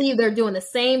 best believe they're doing the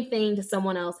same thing to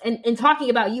someone else and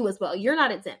talking about you as well. You're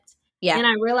not exempt. Yeah. And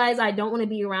I realized I don't want to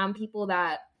be around people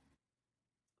that,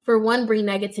 for one, bring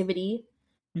negativity.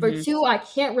 For two, I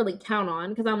can't really count on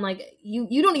because I'm like,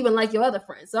 you don't even like your other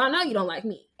friends. So I know you don't like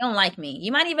me. You don't like me.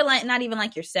 You might even not even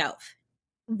like yourself.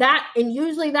 And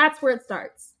usually that's where it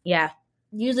starts. Yeah.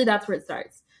 Usually that's where it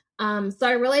starts. So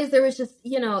I realized there was just,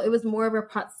 you know, it was more of a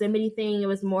proximity thing. It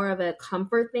was more of a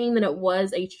comfort thing than it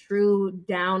was a true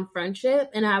down friendship.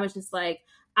 And I was just like,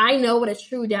 I know what a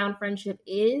true down friendship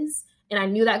is. And I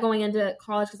knew that going into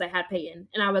college because I had Peyton.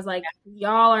 And I was like,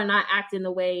 y'all are not acting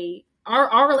the way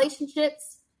our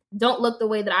relationships don't look the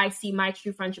way that I see my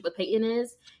true friendship with Peyton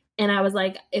is. And I was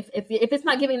like, if it's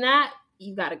not giving that,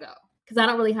 you got to go. Because I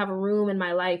don't really have a room in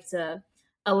my life to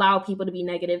allow people to be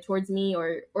negative towards me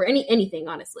or anything,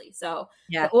 honestly. So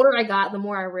the older I got, the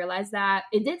more I realized that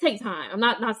it did take time. I'm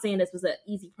not saying this was an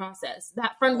easy process.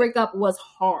 That friend breakup was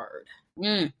hard.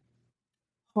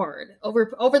 Hard over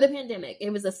the pandemic.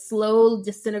 It was a slow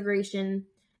disintegration.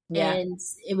 Yeah. And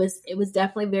it was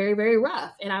definitely very, very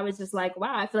rough. And I was just like,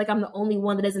 wow, I feel like I'm the only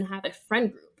one that doesn't have a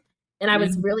friend group. And I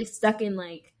was really stuck in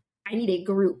like, I need a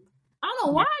group. I don't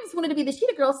know why I just wanted to be the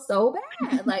Cheetah Girl so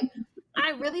bad. Like,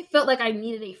 I really felt like I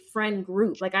needed a friend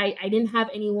group. Like I didn't have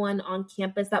anyone on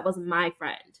campus that was my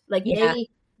friend. Like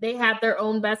they had their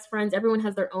own best friends. Everyone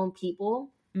has their own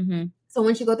people. Mm-hmm. So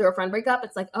once you go through a friend breakup,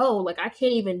 it's like, oh, like I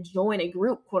can't even join a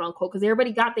group, quote unquote, because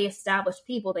everybody got the established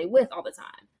people they with all the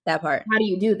time. That part. How do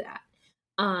you do that?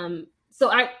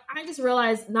 So I just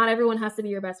realized not everyone has to be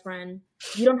your best friend.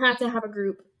 You don't have to have a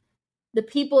group. The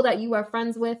people that you are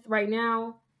friends with right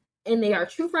now, and they are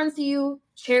true friends to you,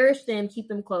 cherish them, keep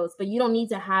them close. But you don't need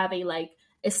to have a like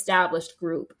established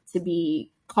group to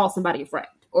call somebody a friend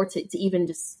or to even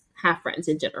just have friends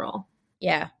in general.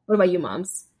 Yeah. What about you,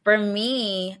 moms? For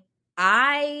me,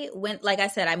 I went, like I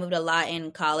said, I moved a lot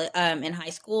in college, in high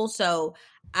school. So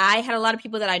I had a lot of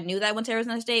people that I knew that went to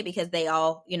Arizona State because they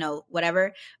all, you know,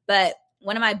 whatever. But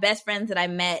one of my best friends that I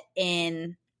met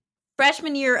in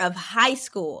freshman year of high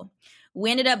school.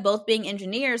 We ended up both being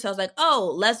engineers. So I was like,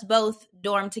 oh, let's both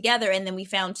dorm together. And then we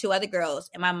found 2 other girls.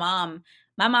 And my mom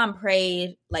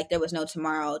prayed like there was no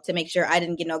tomorrow to make sure I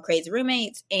didn't get no crazy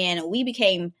roommates. And we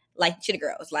became like Cheetah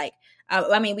Girls. Like,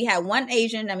 we had one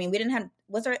Asian. We didn't have,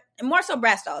 was there more so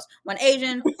brass dolls? One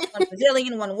Asian, one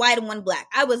Brazilian, one white, and one black.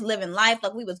 I was living life.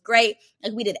 Like, we was great.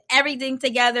 Like, we did everything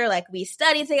together. Like, we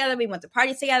studied together. We went to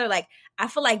parties together. Like, I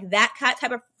feel like that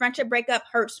type of friendship breakup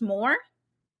hurts more.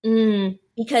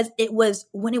 Because it was,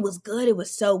 when it was good, it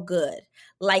was so good.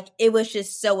 Like, it was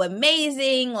just so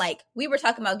amazing. Like, we were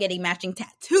talking about getting matching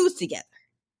tattoos together.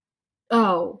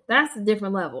 Oh, that's a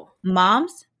different level.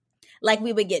 Moms, like,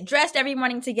 we would get dressed every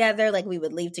morning together. Like, we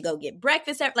would leave to go get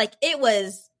breakfast. Like, we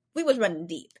was running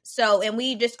deep. So, and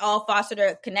we just all fostered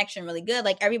a connection really good.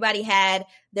 Like, everybody had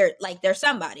their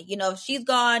somebody, you know, if she's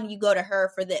gone, you go to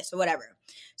her for this or whatever.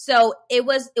 So it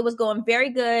was going very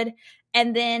good.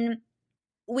 And then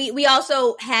we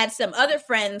also had some other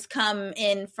friends come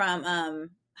in from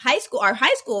high school, our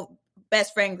high school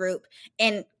best friend group,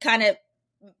 and kind of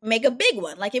make a big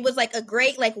one. Like, it was like a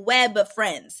great like web of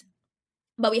friends.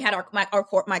 But we had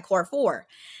my core 4.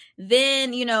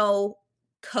 Then, you know,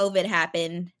 COVID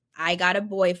happened. I got a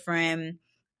boyfriend.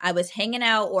 I was hanging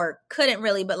out, or couldn't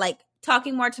really, but like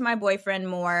talking more to my boyfriend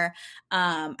more.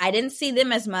 I didn't see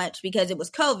them as much because it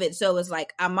was COVID. So it was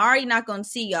like, I'm already not going to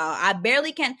see y'all. I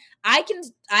barely can. I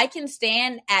can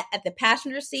stand at the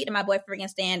passenger seat, and my boyfriend can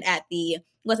stand at the,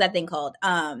 what's that thing called?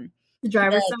 The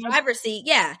driver's seat,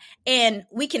 yeah. And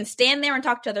we can stand there and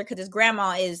talk to each other because his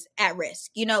grandma is at risk.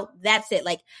 You know, that's it.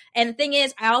 Like, and the thing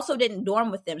is, I also didn't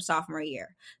dorm with them sophomore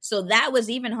year. So that was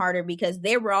even harder because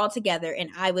they were all together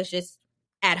and I was just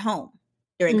at home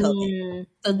during COVID.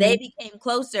 So they became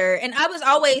closer. And I was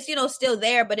always, you know, still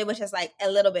there, but it was just like a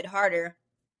little bit harder.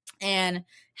 And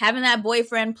having that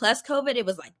boyfriend plus COVID, it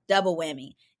was like double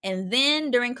whammy. And then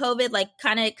during COVID, like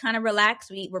kind of relaxed.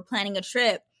 We were planning a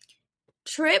trip.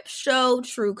 Trips show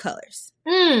true colors.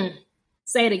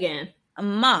 Say it again.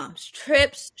 Moms,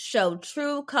 trips show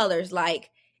true colors.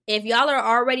 Like, if y'all are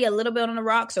already a little bit on the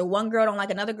rocks, or one girl don't like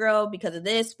another girl because of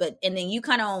this, and then you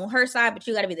kind of on her side, but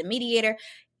you got to be the mediator.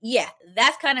 Yeah,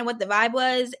 that's kind of what the vibe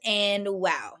was. And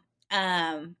wow.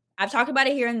 I've talked about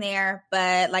it here and there,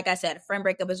 but like I said, a friend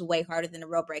breakup is way harder than a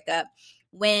real breakup.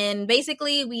 When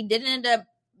basically we didn't end up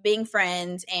being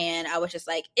friends, and I was just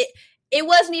like, it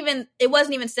wasn't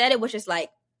even said. It was just like,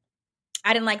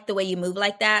 I didn't like the way you move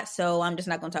like that, so I'm just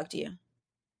not going to talk to you.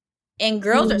 And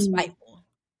girls are spiteful.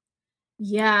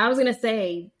 Yeah, I was going to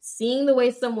say, seeing the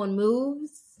way someone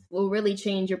moves will really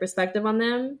change your perspective on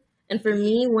them. And for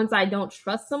me, once I don't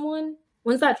trust someone,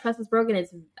 once that trust is broken,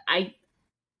 I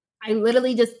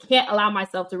literally just can't allow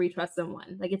myself to retrust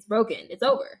someone. Like, it's broken. It's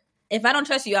over. If I don't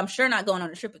trust you, I'm sure not going on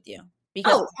a trip with you.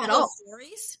 Because at all.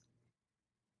 Stories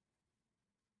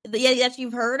that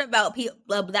you've heard about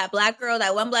that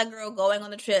one black girl going on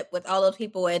the trip with all those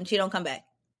people and she don't come back.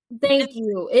 Thank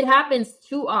you. It happens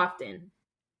too often.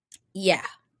 Yeah.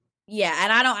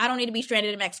 And I don't need to be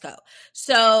stranded in Mexico.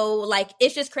 So like,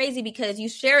 it's just crazy because you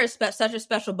share such a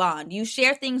special bond. You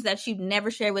share things that you'd never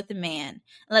share with a man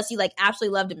unless you like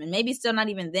absolutely loved him, and maybe still not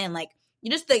even then. Like,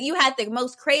 you had the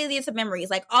most craziest of memories,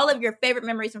 like all of your favorite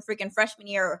memories from freaking freshman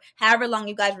year or however long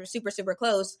you guys were super, super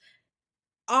close.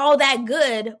 All that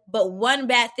good, but one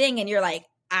bad thing, and you're like,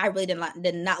 I really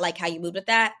did not like how you moved with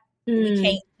that.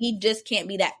 We just can't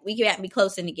be that. We can't be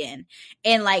close in again.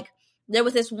 And like, there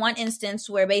was this one instance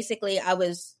where basically I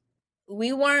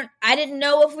didn't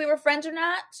know if we were friends or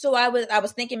not. So I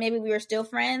was thinking maybe we were still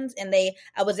friends, and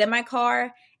I was in my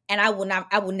car, and I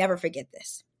will never forget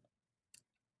this.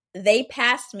 They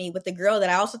passed me with the girl that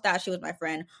I also thought she was my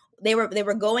friend. They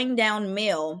were going down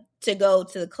Mill to go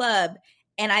to the club.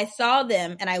 And I saw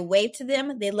them and I waved to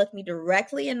them. They looked me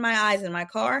directly in my eyes in my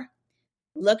car,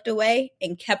 looked away,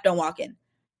 and kept on walking.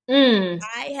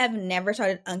 I have never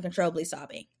started uncontrollably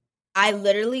sobbing. I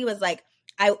literally was like,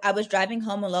 I was driving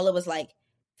home and Lola was like,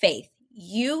 Faith,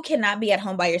 you cannot be at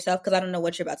home by yourself because I don't know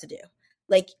what you're about to do.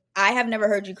 Like, I have never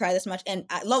heard you cry this much. And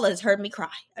Lola has heard me cry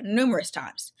numerous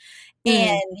times.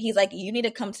 And he's like, you need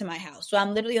to come to my house. So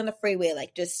I'm literally on the freeway,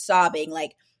 like just sobbing,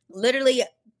 like literally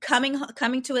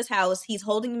coming to his house. He's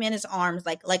holding me in his arms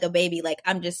like a baby. Like,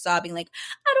 I'm just sobbing, like,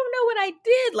 I don't know what I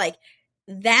did. Like,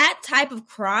 that type of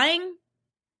crying.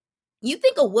 You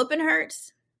think a whooping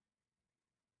hurts?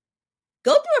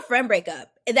 Go through a friend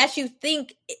breakup that you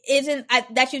think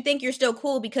you're still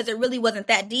cool because it really wasn't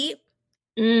that deep.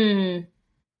 But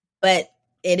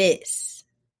it is.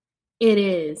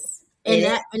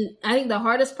 And I think the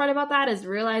hardest part about that is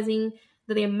realizing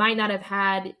that they might not have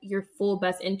had your full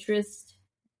best interest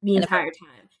the entire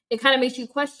time. It kind of makes you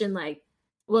question, like,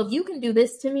 well, if you can do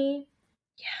this to me,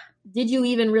 did you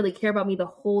even really care about me the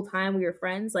whole time we were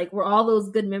friends? Like, were all those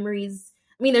good memories,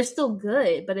 I mean, they're still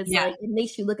good, but it's like, it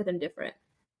makes you look at them different.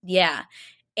 Yeah.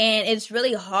 And it's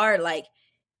really hard. Like,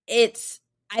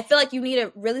 I feel like you need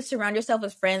to really surround yourself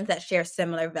with friends that share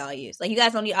similar values. Like, you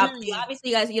guys don't need, obviously,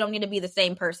 you guys, you don't need to be the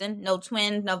same person. No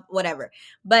twins, no whatever.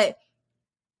 But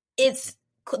it's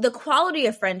the quality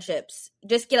of friendships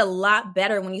just get a lot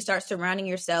better when you start surrounding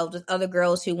yourself with other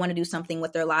girls who want to do something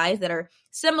with their lives that are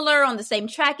similar, on the same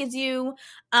track as you.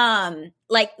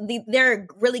 Like, they're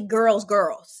really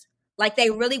girls. Like, they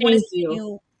really want to see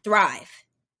you thrive.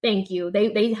 Thank you.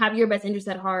 They have your best interest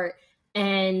at heart,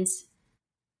 and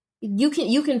you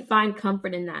can find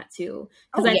comfort in that too.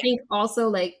 Because I think also,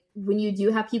 like, when you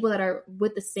do have people that are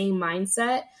with the same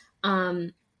mindset,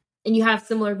 and you have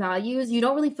similar values, you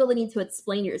don't really feel the need to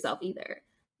explain yourself either.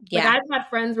 Yeah. Like, I've had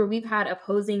friends where we've had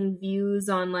opposing views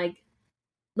on like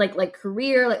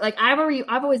career. Like I've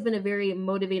always been a very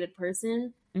motivated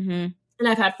person. Mm-hmm. And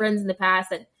I've had friends in the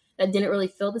past that didn't really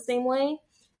feel the same way.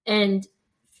 And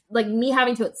like, me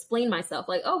having to explain myself,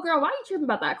 like, oh girl, why are you tripping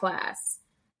about that class?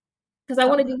 Because I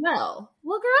want to do well.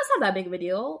 Well, girl, that's not that big of a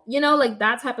deal. You know, like,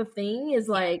 that type of thing is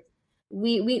like,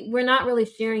 we're not really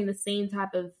sharing the same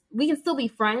type of, we can still be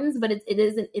friends, but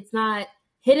it's not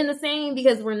hitting the same,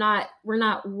 because we're not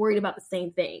worried about the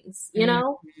same things, you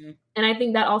know? Mm-hmm. And I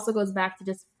think that also goes back to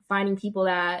just finding people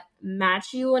that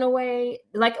match you in a way.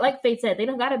 Like Faith said, they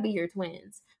don't got to be your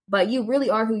twins, but you really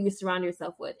are who you surround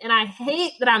yourself with. And I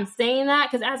hate that I'm saying that,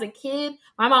 because as a kid,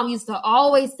 my mom used to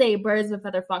always say birds of a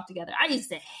feather flock together. I used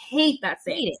to hate that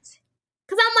saying.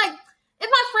 Because I'm like, if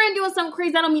my friend doing something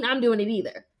crazy, that don't mean I'm doing it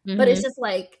either. Mm-hmm. But it's just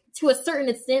like, to a certain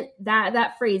extent,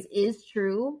 that phrase is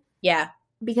true. Yeah.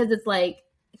 Because it's like,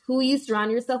 who you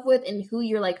surround yourself with and who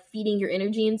you're like feeding your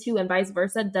energy into, and vice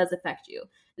versa, does affect you.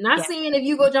 Not saying if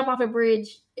you go jump off a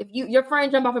bridge, if your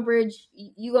friend jump off a bridge,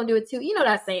 you gonna do it too. You know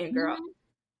that saying, girl.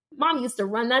 Mm-hmm. Mom used to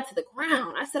run that to the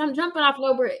ground. I said, I'm jumping off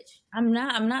no bridge. I'm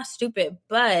not stupid,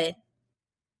 but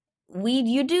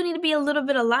you do need to be a little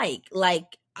bit alike.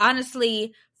 Like,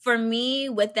 honestly, for me,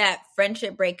 with that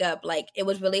friendship breakup, like, it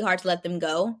was really hard to let them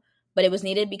go, but it was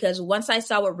needed, because once I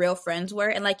saw what real friends were,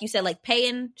 and like you said, like,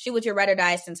 Peyton, she was your ride or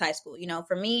die since high school. You know,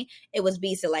 for me, it was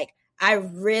Bisa. Like,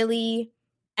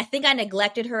 I think I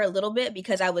neglected her a little bit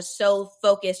because I was so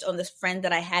focused on this friend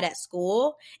that I had at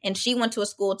school, and she went to a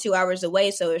school 2 hours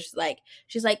away. So it's like,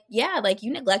 she's like, yeah, like,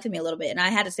 you neglected me a little bit. And I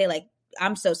had to say, like,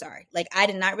 I'm so sorry. Like, I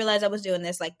did not realize I was doing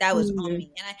this. Like, that was on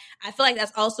me. And I feel like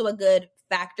that's also a good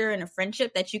factor in a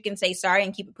friendship, that you can say sorry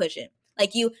and keep it pushing.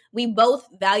 Like, we both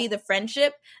value the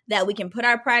friendship, that we can put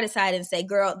our pride aside and say,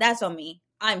 girl, that's on me.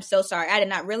 I'm so sorry. I did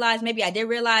not realize. Maybe I did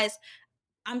realize.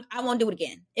 I won't do it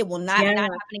again. It will not happen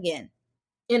again.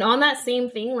 And on that same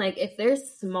thing, like, if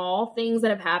there's small things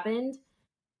that have happened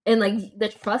and like the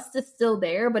trust is still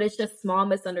there, but it's just small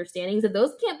misunderstandings, if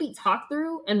those can't be talked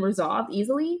through and resolved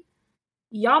easily,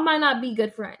 y'all might not be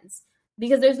good friends.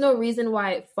 Because there's no reason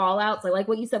why fallouts, like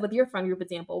what you said with your friend group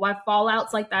example, why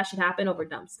fallouts like that should happen over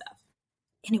dumb stuff.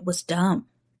 And it was dumb.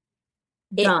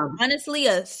 Honestly,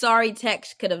 a sorry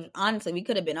text we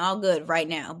could have been all good right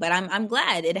now. But I'm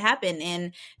glad it happened.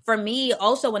 And for me,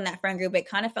 also in that friend group, it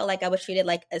kind of felt like I was treated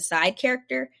like a side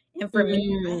character. And for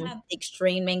me, I have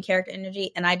extreme main character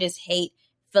energy, and I just hate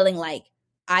feeling like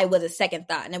I was a second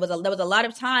thought. And there was a lot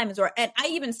of times where, and I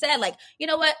even said, like, you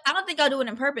know what? I don't think I'll do it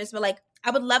on purpose, but like,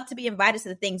 I would love to be invited to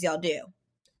the things y'all do.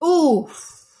 Ooh.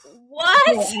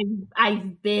 What? Yeah,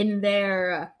 I've been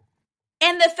there.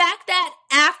 And the fact that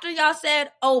after y'all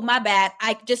said, oh, my bad,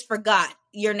 I just forgot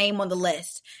your name on the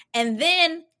list. And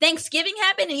then Thanksgiving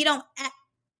happened and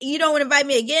you don't invite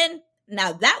me again.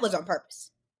 Now that was on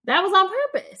purpose. That was on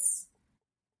purpose.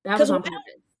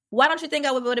 Why don't you think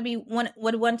I would want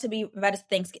to be invited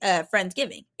to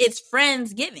Friendsgiving? It's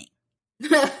Friendsgiving.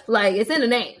 Like, it's in the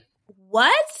name.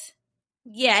 What?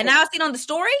 Yeah, and now I've seen on the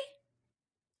story?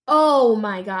 Oh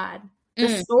my God.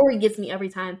 The story gets me every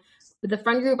time. But the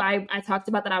friend group I talked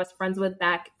about that I was friends with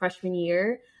back freshman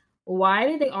year, why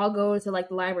did they all go to like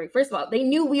the library? First of all,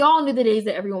 we all knew the days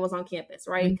that everyone was on campus,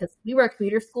 right? Because we were a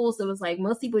commuter school, so it was like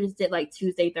most people just did like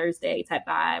Tuesday, Thursday type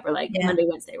vibe, or like Monday,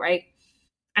 Wednesday, right?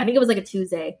 I think it was like a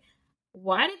Tuesday.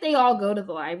 Why did they all go to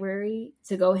the library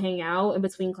to go hang out in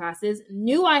between classes?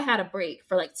 Knew I had a break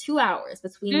for like 2 hours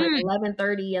between like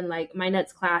 11:30 and like my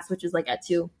next class, which is like at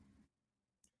 2.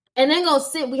 And then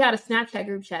we had a Snapchat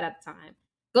group chat at the time.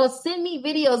 Go send me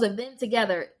videos of them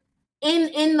together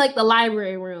in like the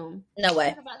library room. No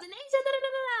way.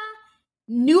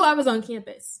 Knew I was on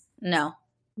campus. No.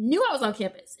 knew I was on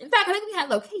campus. In fact, I think we had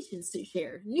locations to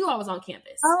share. Knew I was on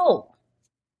campus. Oh.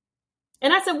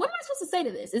 And I said, what am I supposed to say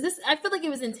to this? Is this, I feel like it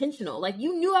was intentional. Like,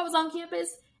 you knew I was on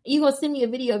campus, and you gonna send me a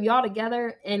video of y'all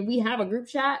together, and we have a group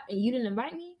chat, and you didn't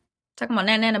invite me? Talking about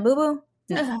Nana Boo Boo?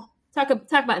 No. Talk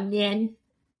about Nan.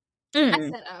 I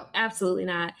said, oh, absolutely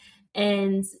not.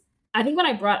 And I think when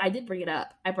I did bring it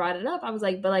up. I brought it up. I was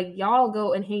like, but like, y'all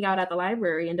go and hang out at the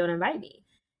library and don't invite me.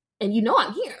 And you know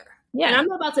I'm here. Yeah. And I'm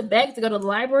not about to beg to go to the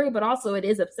library, but also it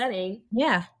is upsetting.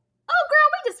 Yeah. Oh, girl,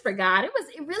 we just forgot. It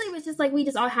really was just like we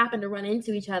just all happened to run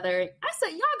into each other. I said,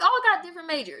 y'all all got different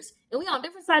majors, and we on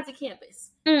different sides of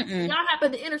campus. Y'all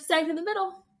happened to intersect in the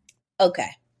middle. Okay.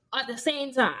 At the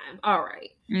same time. All right.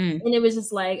 And it was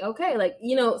just like, okay, like,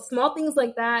 you know, small things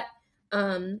like that,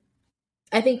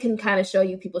 I think can kind of show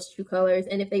you people's true colors.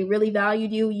 And if they really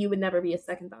valued you, you would never be a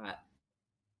second thought.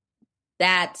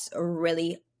 That's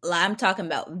really, I'm talking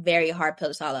about very hard pill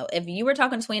to swallow. If you were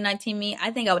talking 2019 me,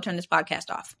 I think I would turn this podcast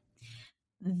off.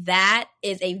 That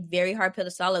is a very hard pill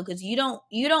to swallow because you don't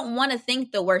want to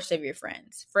think the worst of your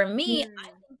friends. For me, I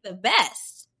think the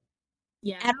best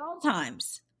at all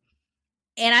times.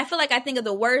 And I feel like I think of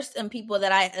the worst in people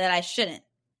that I shouldn't.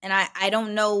 And I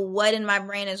don't know what in my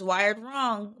brain is wired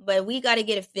wrong, but we got to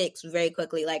get it fixed very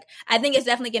quickly. Like, I think it's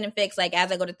definitely getting fixed, like,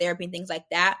 as I go to therapy and things like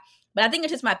that. But I think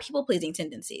it's just my people-pleasing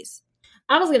tendencies.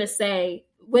 I was going to say,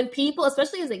 when people,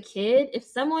 especially as a kid, if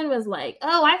someone was like,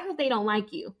 oh, I heard they don't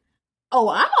like you. Oh,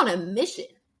 I'm on a mission.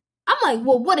 I'm like,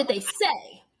 well, what did they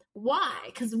say? Why?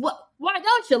 Because why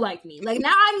don't you like me? Like,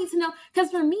 now I need to know. Because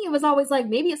for me, it was always like,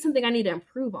 maybe it's something I need to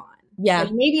improve on. Yeah.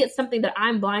 Like, maybe it's something that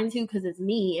I'm blind to because it's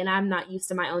me and I'm not used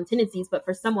to my own tendencies. But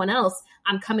for someone else,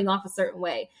 I'm coming off a certain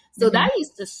way. So that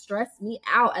used to stress me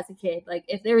out as a kid. Like,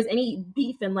 if there was any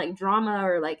beef in like drama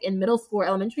or like in middle school or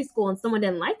elementary school and someone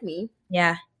didn't like me.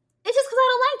 Yeah. It's just because I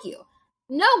don't like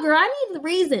you. No, girl, I need the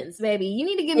reasons, baby. You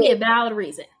need to give me a valid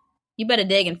reason. You better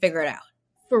dig and figure it out.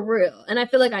 For real. And I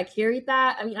feel like I carried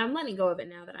that. I mean, I'm letting go of it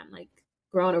now that I'm like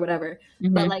grown or whatever.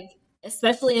 But like,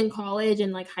 especially in college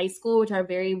and like high school, which are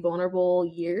very vulnerable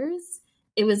years,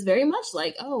 it was very much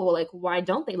like, oh, like, why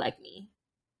don't they like me?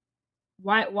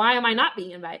 Why am I not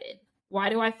being invited? Why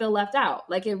do I feel left out?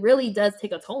 Like, it really does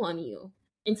take a toll on you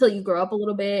until you grow up a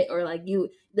little bit, or like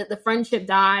the friendship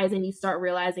dies and you start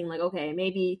realizing like, okay,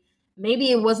 maybe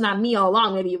it was not me all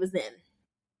along. Maybe it was them.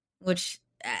 Which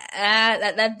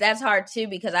that's hard too,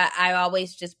 because I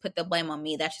always just put the blame on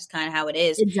me. That's just kind of how it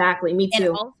is. Exactly. Me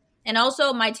too. And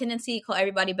also my tendency to call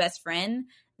everybody best friend,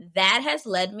 that has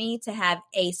led me to have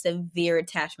a severe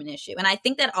attachment issue. And I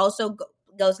think that also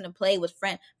goes into play with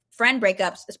friend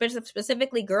breakups, especially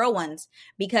specifically girl ones,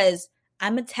 because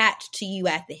I'm attached to you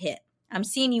at the hip. I'm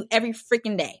seeing you every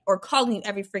freaking day or calling you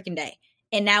every freaking day.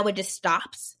 And now it just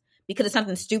stops because of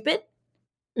something stupid.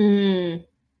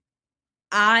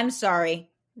 I'm sorry.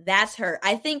 That's hurt.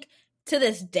 I think to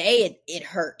this day it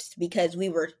hurts because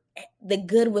the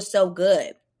good was so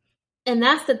good. And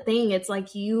that's the thing. It's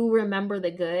like you remember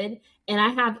the good. And I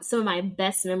have some of my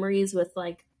best memories with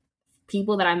like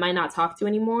people that I might not talk to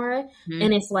anymore.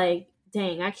 And it's like,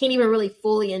 dang, I can't even really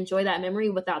fully enjoy that memory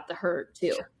without the hurt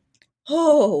too.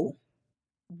 Oh,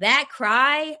 that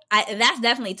cry. That's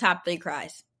definitely top 3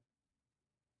 cries.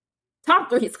 Top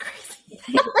 3 is crazy.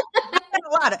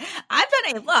 I've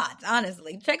done a lot,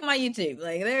 honestly. Check my YouTube.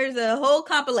 Like, there's a whole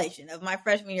compilation of my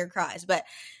freshman year cries. But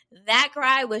that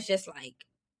cry was just like,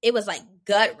 it was like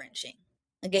gut wrenching.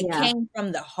 Like, it came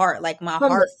from the heart. Like, my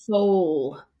heart, the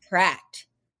soul, cracked.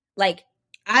 Like,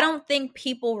 I don't think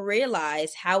people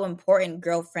realize how important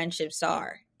girl friendships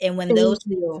are. And when those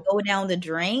go down the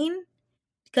drain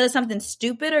because of something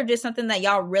stupid or just something that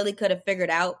y'all really could have figured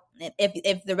out,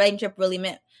 if the relationship really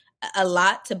meant a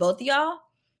lot to both of y'all,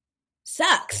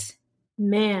 sucks.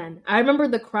 Man, I remember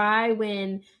the cry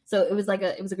when, so it was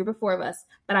a group of 4 of us,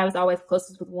 but I was always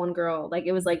closest with one girl. Like,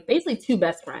 it was like basically 2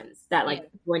 best friends that like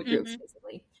joined groups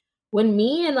basically. When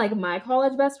me and like my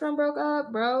college best friend broke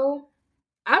up, bro,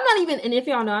 I'm not even, and if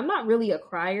y'all know, I'm not really a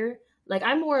crier. Like,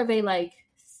 I'm more of a like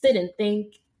sit and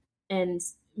think and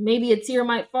maybe a tear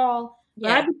might fall.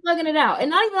 But I've been plugging it out,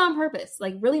 and not even on purpose.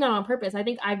 Like, really not on purpose. I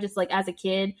think I've just like, as a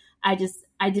kid, I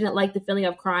didn't like the feeling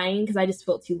of crying because I just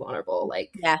felt too vulnerable.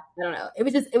 Like, I don't know. It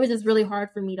was just really hard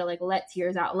for me to like let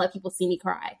tears out and let people see me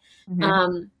cry.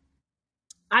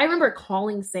 I remember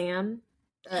calling Sam.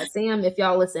 Sam, if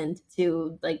y'all listened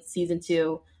to like season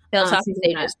 2, Failed Talking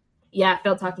Stages.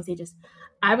 Failed Talking Stages.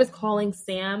 I was calling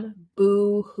Sam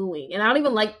boo-hooing, and I don't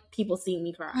even like people seeing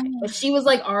me cry. But she was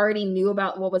like already knew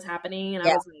about what was happening, and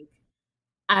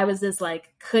I was just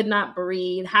like could not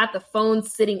breathe. Had the phone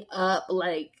sitting up,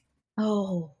 like,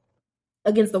 oh,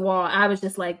 against the wall. I was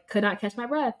just like, could not catch my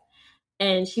breath.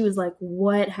 And she was like,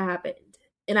 what happened?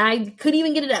 And I couldn't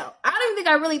even get it out. I don't think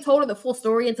I really told her the full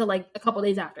story until like a couple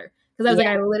days after. Because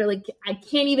I was like, I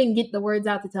can't even get the words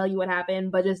out to tell you what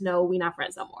happened, but just know we're not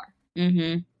friends no more.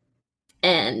 Mm-hmm.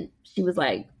 And she was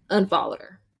like, unfollowed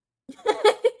her.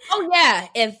 Oh, yeah.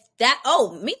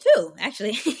 Me too,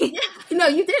 actually. Yeah, no,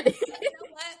 you did. You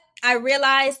know what? I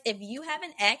realized if you have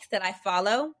an ex that I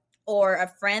follow or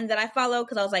a friend that I follow,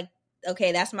 because I was like,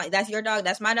 okay, that's your dog,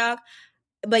 that's my dog.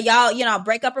 But y'all,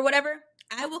 break up or whatever.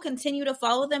 I will continue to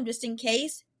follow them just in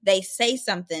case they say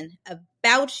something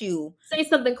about you. Say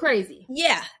something crazy.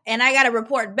 Yeah. And I got to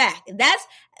report back.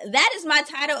 That is my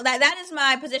title. That is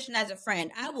my position as a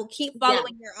friend. I will keep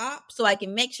following your op so I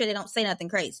can make sure they don't say nothing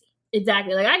crazy.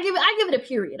 Exactly. Like I give it a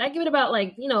period. I give it about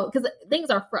like, because things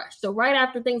are fresh. So right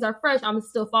after things are fresh, I'm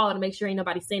still following to make sure ain't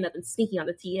nobody saying nothing sneaky on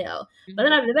the TL. Mm-hmm. But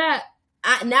then after that,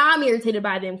 I'm irritated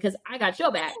by them because I got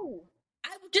your back.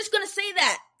 I'm just going to say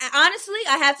that. Honestly,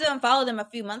 I had to unfollow them a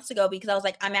few months ago because I was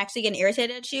like, I'm actually getting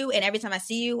irritated at you. And every time I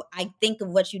see you, I think of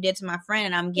what you did to my friend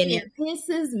and I'm getting it.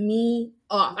 Pisses me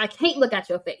off. I can't look at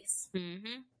your face.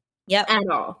 Mm-hmm. Yep. At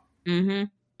all.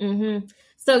 Mm-hmm. Mm-hmm.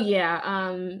 So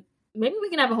yeah, maybe we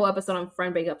can have a whole episode on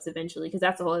friend breakups eventually because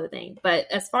that's a whole other thing. But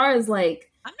as far as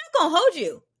like... I'm not going to hold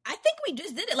you. I think we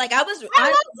just did it. Like I was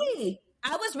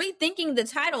rethinking the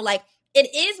title. Like it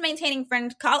is maintaining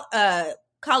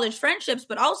college friendships,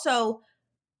 but also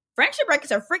friendship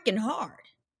breakups are freaking hard.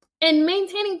 And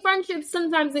maintaining friendships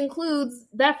sometimes includes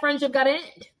that friendship got to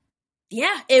end.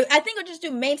 Yeah, I think we'll just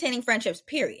do maintaining friendships,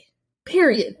 period.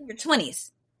 In your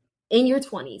 20s. In your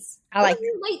 20s. I like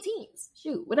late teens.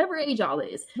 Shoot, whatever age y'all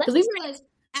is. Because we realize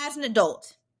as an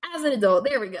adult.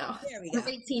 There we go.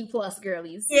 18 plus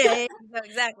girlies. Yeah,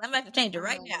 exactly. I'm about to change it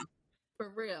right now. For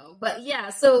real. But yeah,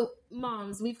 so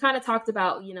moms, we've kind of talked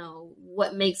about,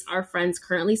 what makes our friends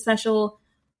currently special.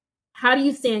 How do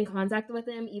you stay in contact with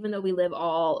them, even though we live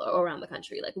all around the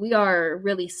country? Like we are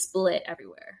really split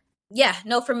everywhere. Yeah,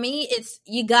 no, for me, it's,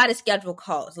 you got to schedule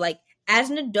calls. Like as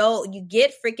an adult, you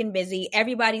get freaking busy.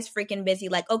 Everybody's freaking busy.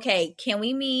 Like, okay, can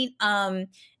we meet in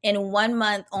 1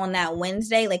 month on that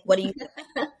Wednesday? Like, what do you,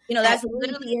 that's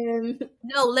literally,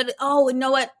 oh, you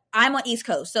know what? I'm on East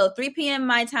Coast. So 3 p.m.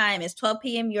 my time is 12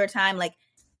 p.m. your time. Like,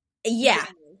 yeah,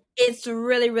 it's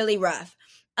really, really rough.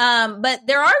 But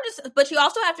you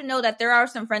also have to know that there are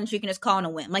some friends you can just call on a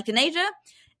whim. Like Denasia,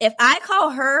 if I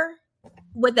call her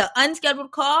with an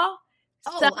unscheduled call.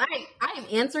 I am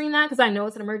answering that because I know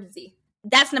it's an emergency.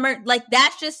 That's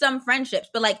that's just some friendships.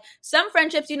 But like some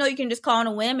friendships, you can just call on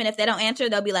a whim. And if they don't answer,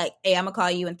 they'll be like, hey, I'm going to call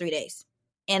you in 3 days.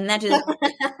 And that just...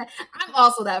 I'm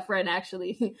also that friend,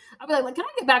 actually. I'll be like, can I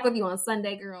get back with you on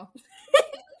Sunday, girl?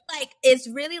 Like, it's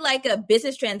really like a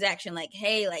business transaction. Like,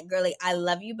 hey, like, girlie, I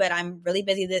love you, but I'm really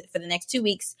busy for the next 2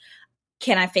 weeks.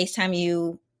 Can I FaceTime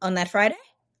you on that Friday?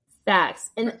 Facts.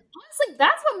 And honestly,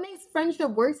 that's what makes friendship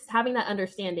work, is having that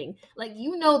understanding. Like,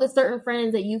 the certain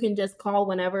friends that you can just call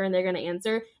whenever and they're going to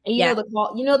answer. And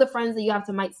the friends that you have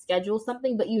to might schedule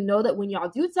something, but that when y'all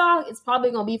do talk, it's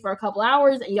probably going to be for a couple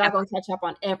hours and y'all going to catch up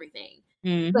on everything.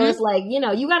 Mm-hmm. So it's like,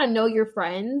 you got to know your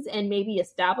friends and maybe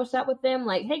establish that with them.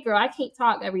 Like, hey girl, I can't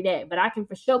talk every day, but I can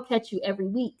for sure catch you every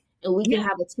week and we can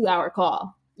have a 2-hour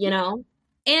call,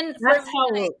 And that's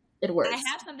how it works. I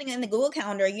have something in the Google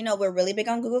Calendar. We're really big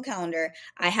on Google Calendar.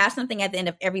 I have something at the end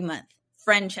of every month.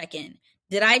 Friend check-in.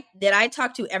 Did I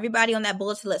talk to everybody on that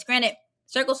bulletin list? Granted,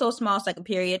 circle's so small, it's like a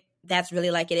period. That's really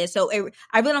like it is. So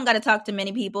I really don't got to talk to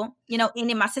many people.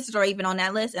 Any of my sisters are even on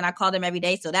that list, and I call them every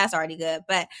day, so that's already good.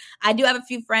 But I do have a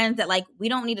few friends that we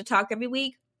don't need to talk every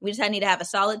week. We just need to have a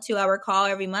solid 2-hour call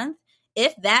every month.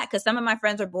 If that, because some of my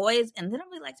friends are boys, and they don't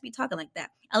really like to be talking like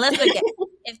that. Unless they're gay.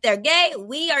 If they're gay,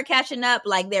 we are catching up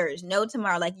like there is no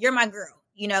tomorrow. Like, you're my girl,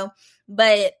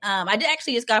 But I did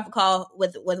actually just got off a call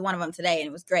with one of them today, and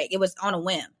it was great. It was on a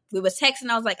whim. We was texting.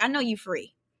 I was like, I know you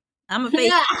free. I'm a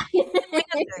face.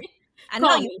 I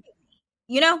know you.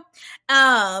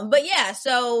 But yeah,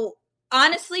 so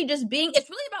honestly, it's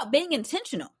really about being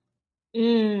intentional.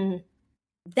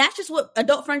 That's just what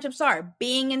adult friendships are,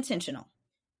 being intentional.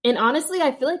 And honestly,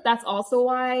 I feel like that's also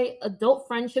why adult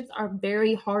friendships are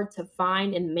very hard to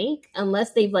find and make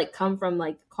unless they've come from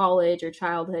college or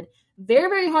childhood. Very,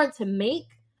 very hard to make.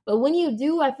 But when you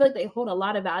do, I feel like they hold a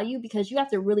lot of value because you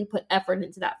have to really put effort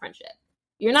into that friendship.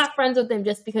 You're not friends with them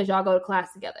just because y'all go to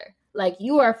class together.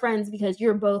 You are friends because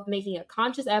you're both making a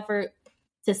conscious effort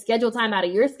to schedule time out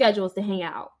of your schedules to hang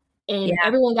out. And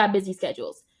everyone got busy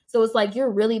schedules. So it's you're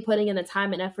really putting in the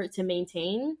time and effort to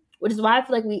maintain, which is why I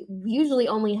feel like we usually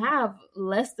only have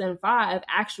less than 5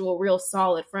 actual real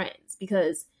solid friends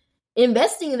because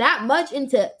investing that much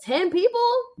into 10 people.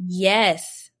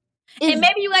 Yes. And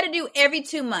maybe you got to do every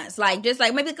 2 months, like just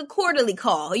like maybe like a quarterly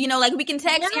call, you know, like we can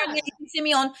text here and then you can send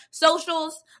me on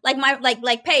socials, like my,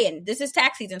 like Payne. This is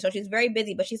tax season, so she's very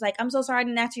busy, but she's like, I'm so sorry I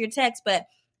didn't answer your text, but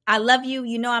I love you.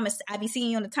 You know, I be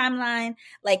seeing you on the timeline,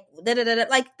 like,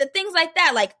 like the things like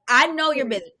that. Like, I know you're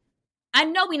busy. I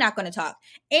know we're not going to talk.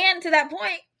 And to that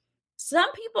point,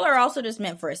 some people are also just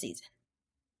meant for a season.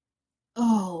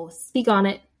 Oh, speak on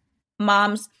it.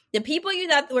 Moms, the people you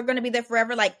thought were going to be there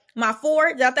forever, like my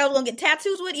 4 that I thought I was going to get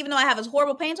tattoos with, even though I have this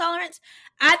horrible pain tolerance,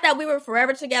 I thought we were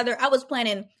forever together. I was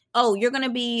planning, oh, you're going to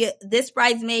be this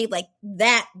bridesmaid, like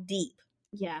that deep.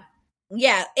 Yeah.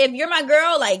 Yeah. If you're my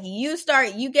girl, like you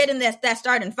get in that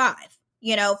starting 5,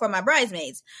 you know, for my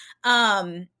bridesmaids.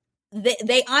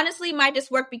 They honestly might just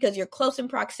work because you're close in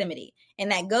proximity.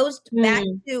 And that goes back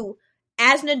to,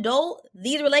 as an adult,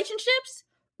 these relationships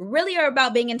really are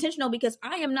about being intentional, because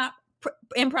I am not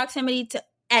in proximity to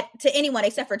anyone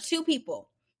except for 2 people,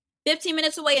 15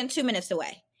 minutes away and 2 minutes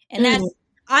away. And that's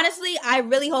honestly, I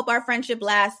really hope our friendship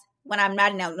lasts when I'm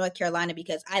not in North Carolina,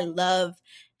 because I love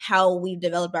how we've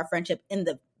developed our friendship in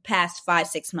the past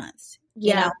 5-6 months.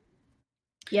 Yeah. You know?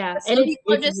 Yeah. And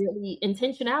it's just really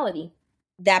intentionality.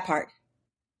 That part.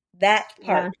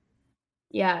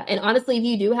 Yeah. And honestly, if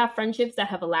you do have friendships that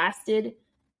have lasted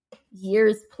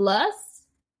years plus,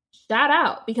 shout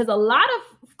out, because a lot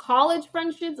of college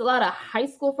friendships, a lot of high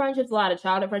school friendships, a lot of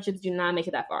childhood friendships do not make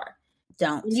it that far.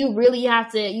 Don't. You really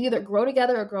have to either grow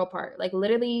together or grow apart. Like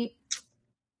literally,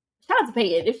 shout out to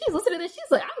Peyton. If she's listening to this,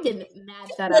 she's like, I'm getting mad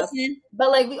shout out. But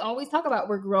like we always talk about,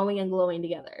 we're growing and glowing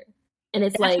together. And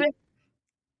it's that's like right.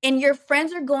 And your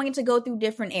friends are going to go through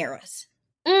different eras.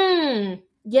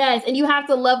 Yes, and you have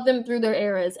to love them through their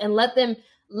eras and let them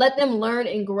learn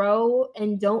and grow,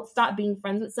 and don't stop being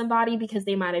friends with somebody because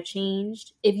they might have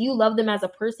changed. If you love them as a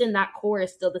person, that core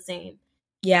is still the same.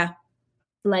 Yeah.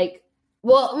 Like,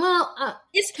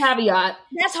 it's caveat.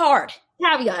 That's hard.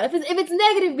 Caveat. If it's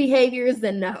negative behaviors,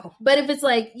 then no. But if it's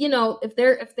like, you know, if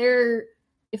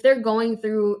they're going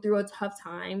through a tough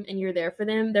time and you're there for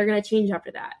them, they're going to change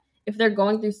after that. If they're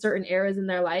going through certain eras in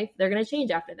their life, they're going to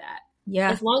change after that.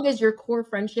 Yeah. As long as your core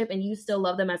friendship and you still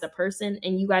love them as a person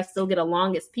and you guys still get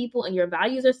along as people and your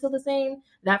values are still the same,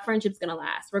 that friendship's going to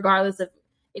last, regardless of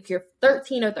if you're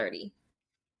 13 or 30.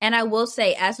 And I will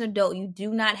say, as an adult, you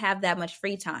do not have that much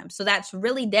free time. So that's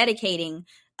really dedicating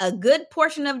a good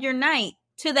portion of your night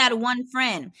to that one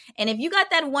friend. And if you got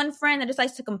that one friend that just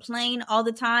likes to complain all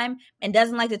the time and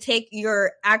doesn't like to take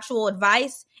your actual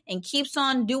advice and keeps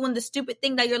on doing the stupid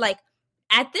thing that you're like,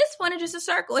 at this point, it's just a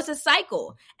circle. It's a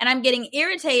cycle. And I'm getting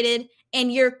irritated,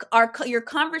 and your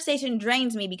conversation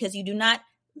drains me because you do not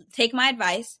take my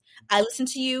advice. I listen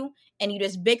to you and you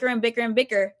just bicker and bicker and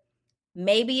bicker.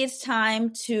 Maybe it's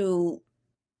time to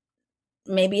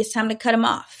cut them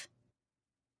off.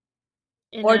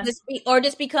 Or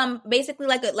just become basically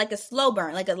like a slow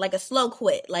burn, like a slow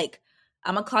quit. Like,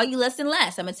 I'm going to call you less and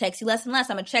less. I'm going to text you less and less.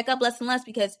 I'm going to check up less and less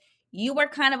because you are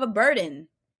kind of a burden.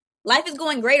 Life is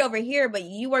going great over here, but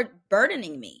you are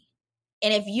burdening me.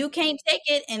 And if you can't take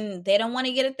it and they don't want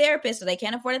to get a therapist or they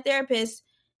can't afford a therapist,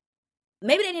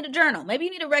 maybe they need a journal. Maybe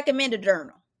you need to recommend a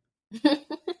journal.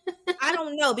 I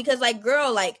don't know, because like,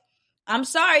 girl, like, I'm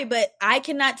sorry, but I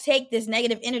cannot take this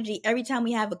negative energy every time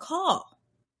we have a call.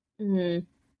 Mm-hmm.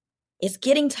 It's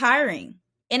getting tiring.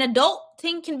 An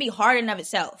adulting can be hard in of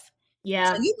itself.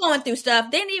 Yeah. So you going through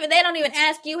stuff. They don't even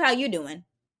ask you how you doing.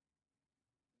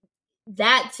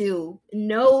 That too.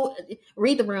 No,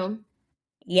 read the room.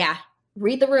 Yeah.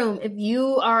 Read the room. If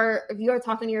you are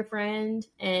talking to your friend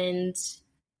and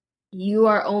you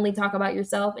are only talking about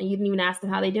yourself and you didn't even ask them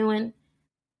how they doing,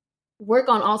 work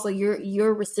on also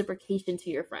your reciprocation to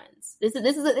your friends. This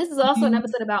is also an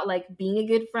episode about like being a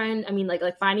good friend. I mean, like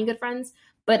finding good friends,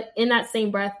 but in that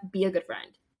same breath, be a good friend.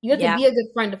 You have to be a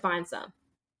good friend to find some.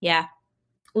 Yeah.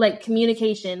 Like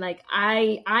communication. Like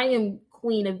I am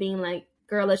queen of being like,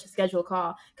 girl, let's just schedule a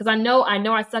call. Because I know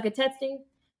I suck at texting.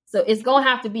 So it's going to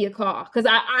have to be a call. Because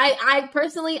I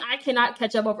personally, I cannot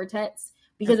catch up over text.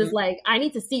 Because it's like, I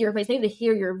need to see your face. I need to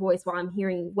hear your voice while I'm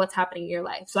hearing what's happening in your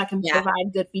life. So I can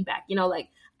provide good feedback. You know, like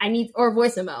or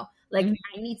voice memo. Like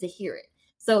I need to hear it.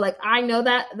 So like, I know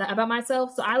that about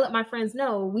myself. So I let my friends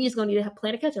know we just going to need to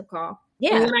plan a catch up call.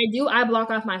 Yeah. And when I do, I block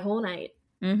off my whole night.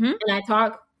 And I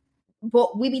talk,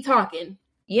 but we be talking.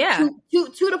 Yeah.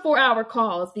 2 to 4 hour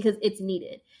calls because it's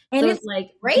needed. And so it's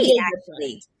like great,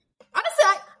 actually. Honestly,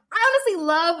 I honestly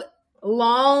love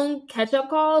long catch-up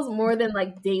calls more than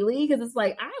like daily, because it's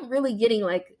like I'm really getting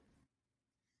like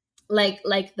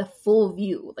like the full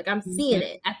view. Like I'm seeing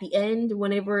it at the end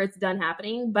whenever it's done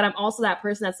happening. But I'm also that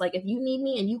person that's like, if you need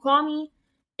me and you call me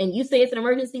and you say it's an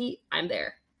emergency, I'm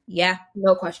there. Yeah.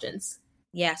 No questions.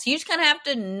 Yeah. So you just kind of have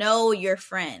to know your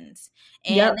friends.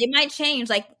 And they might change.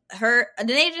 Like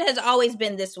Denasia has always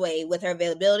been this way with her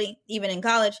availability, even in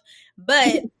college.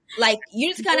 But like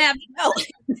you just kind of have to know.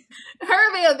 Her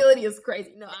availability is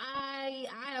crazy. No, I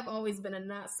have always been a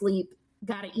not sleep,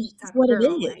 gotta eat type what of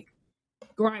girl. It is. Like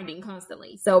grinding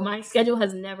constantly. So my schedule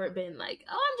has never been like,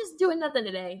 oh, I'm just doing nothing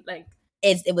today. Like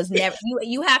it was never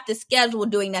you have to schedule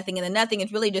doing nothing, and the nothing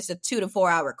is really just a 2 to 4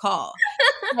 hour call.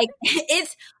 Like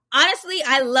it's honestly,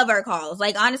 I love our calls.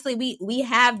 Like honestly, we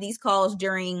have these calls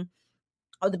during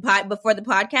before the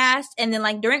podcast, and then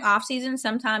like during off season,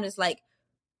 sometimes it's like,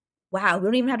 wow, we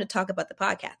don't even have to talk about the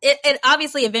podcast. It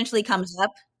obviously eventually comes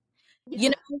up, you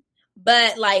know,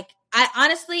 but like I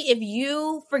honestly, if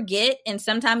you forget, and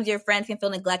sometimes your friends can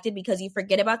feel neglected because you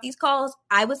forget about these calls,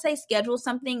 I would say schedule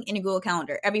something in your Google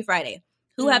Calendar every Friday.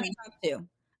 Who have you talked to?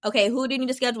 Okay, who do you need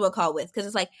to schedule a call with? Because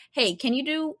it's like, hey, can you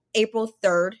do April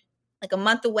 3rd, like a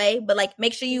month away? But like,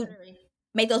 make sure you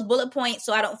make those bullet points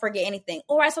so I don't forget anything.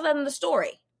 Or I saw that in the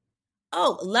story.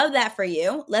 Oh, love that for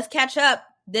you. Let's catch up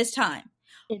this time.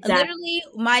 Exactly. Literally,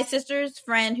 my sister's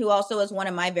friend, who also is one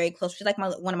of my very close, she's like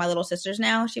one of my little sisters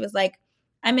now. She was like,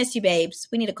 I miss you, babes.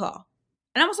 We need a call.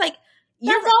 And I was like,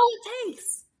 that's all it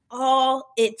takes.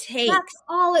 All it takes. That's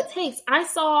all it takes. I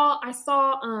saw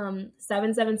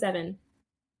 777.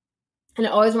 And it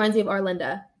always reminds me of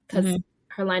Arlinda because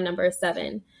her line number is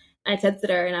 7. I texted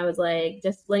her and I was like,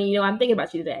 just letting you know, I'm thinking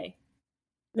about you today.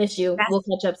 Miss you. We'll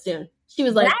catch up soon. She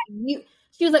was like,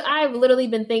 I've literally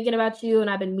been thinking about you and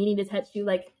I've been meaning to text you.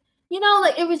 Like, you know,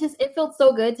 like it felt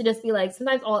so good to just be like,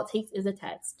 sometimes all it takes is a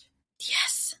text.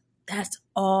 Yes. That's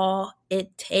all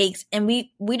it takes. And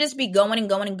we just be going and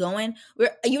going and going.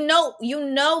 We're, you know,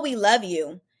 we love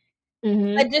you.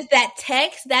 But just that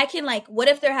text, that can like, what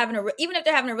if they're having even if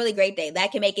they're having a really great day,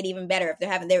 that can make it even better.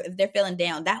 If they're feeling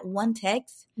down, that one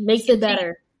text makes it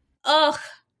better. Ugh,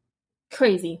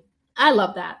 crazy. I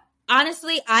love that.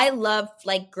 Honestly, I love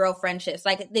like girl friendships.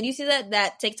 Like, did you see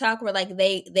that TikTok where like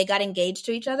they got engaged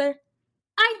to each other?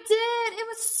 I did. It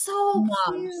was so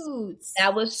cute.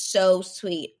 That was so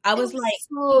sweet. I was like,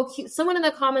 so cute. Someone in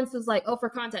the comments was like, oh, for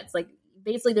context, like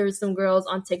basically there was some girls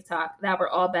on TikTok that were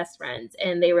all best friends.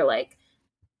 And they were like,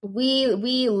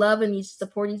 we love and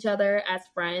support each other as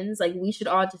friends. Like we should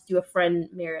all just do a friend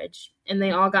marriage. And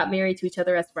they all got married to each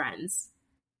other as friends.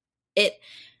 And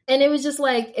it was just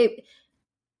like,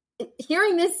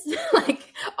 hearing this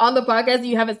like on the podcast,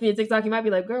 you haven't seen a TikTok, you might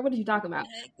be like, girl, what are you talking about?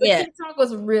 But TikTok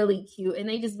was really cute. And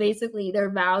they just basically,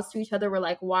 their vows to each other were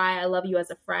like, why I love you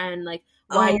as a friend, like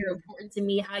why you're important to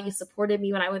me, how you supported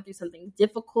me when I went through something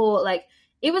difficult. Like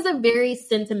it was a very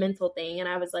sentimental thing. And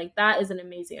I was like, that is an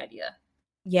amazing idea.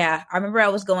 Yeah, I remember I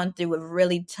was going through a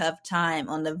really tough time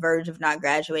on the verge of not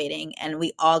graduating. And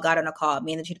we all got on a call,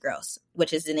 me and the two girls,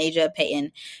 which is Denasia,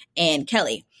 Peyton, and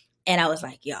Kelly. And I was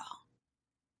like, y'all,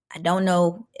 I don't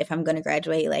know if I'm going to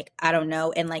graduate. Like, I don't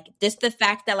know. And like, just the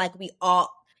fact that like we all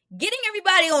getting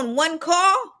everybody on one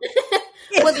call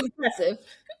was impressive.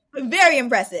 Very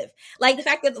impressive. Like the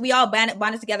fact that we all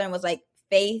bonded together and was like,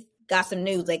 Faith got some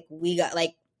news. Like we got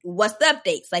like, what's the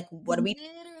updates? Like, what are we?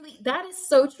 Literally, that is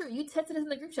so true. You texted us in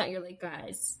the group chat. You're like,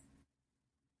 guys.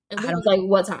 And we was like,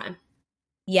 what time?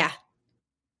 Yeah.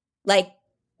 Like,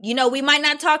 you know, we might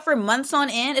not talk for months on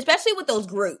end, especially with those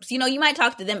groups. You know, you might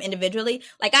talk to them individually.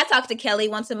 Like I talk to Kelly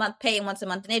once a month, Peyton once a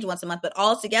month, and Denasia once a month, but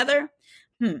all together,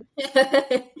 It's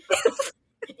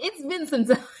been some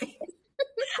time.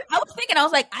 I was thinking, I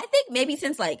was like, I think maybe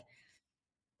since like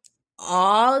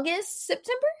August,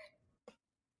 September.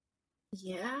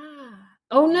 Yeah.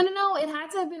 Oh, no. It had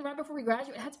to have been right before we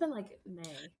graduated. It had to have been like May.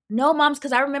 No, moms,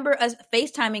 because I remember us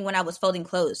FaceTiming when I was folding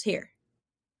clothes here.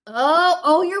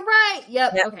 Oh, you're right.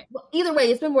 Yep. Okay. Well, either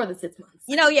way, it's been more than 6 months.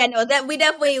 You know, yeah, no, that we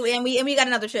definitely, and we got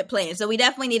another trip planned, so we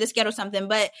definitely need to schedule something.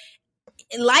 But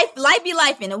life be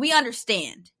life, and we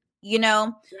understand, you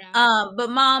know. Yeah.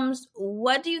 But moms,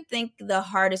 what do you think the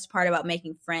hardest part about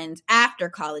making friends after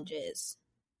college is?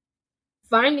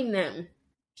 Finding them.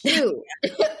 Shoot.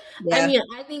 Yeah. I mean,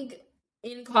 I think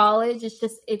in college,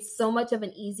 it's so much of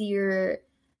an easier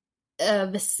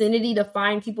vicinity to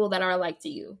find people that are like to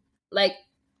you. Like.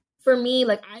 For me,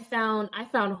 like I found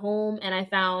home and I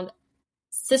found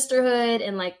sisterhood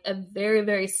and like a very,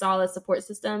 very solid support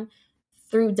system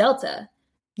through Delta.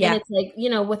 Yeah. And it's like,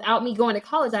 you know, without me going to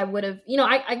college, I would have, you know,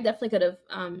 I definitely could have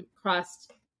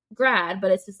crossed grad, but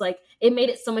it's just like, it made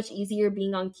it so much easier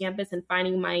being on campus and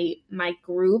finding my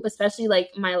group, especially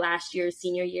like my last year,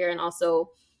 senior year, and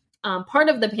also part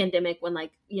of the pandemic when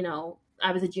like, you know,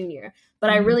 I was a junior, but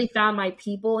I really found my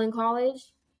people in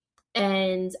college.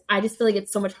 And I just feel like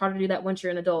it's so much harder to do that once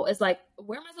you're an adult. It's like,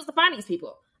 where am I supposed to find these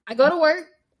people? I go to work,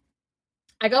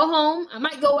 I go home, I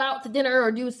might go out to dinner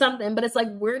or do something, but it's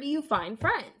like, where do you find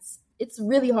friends? It's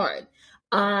really hard.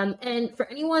 And for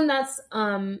anyone that's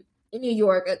in New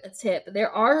York, a tip,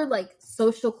 there are like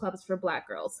social clubs for Black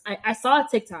girls. I saw a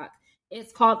TikTok.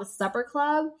 It's called the Supper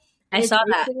Club. I saw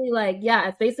that. Like, yeah,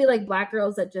 it's basically like Black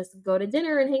girls that just go to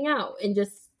dinner and hang out and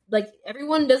just like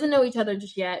everyone doesn't know each other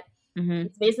just yet.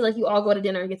 It's basically like you all go to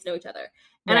dinner and get to know each other.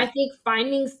 And I think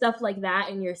finding stuff like that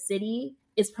in your city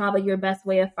is probably your best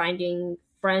way of finding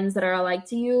friends that are alike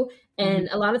to you. And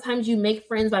a lot of times you make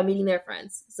friends by meeting their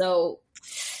friends. So,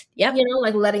 you know,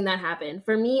 like letting that happen.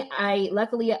 For me,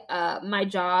 luckily, my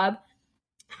job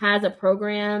has a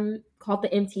program called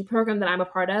the MT program that I'm a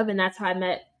part of. And that's how I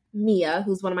met Mia,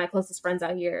 who's one of my closest friends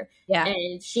out here. Yeah.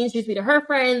 And she introduced me to her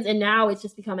friends. And now it's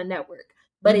just become a network.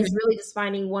 But it's really just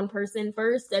finding one person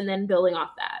first and then building off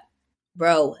that.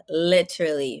 Bro,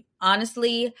 literally.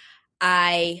 Honestly,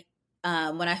 when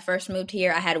I first moved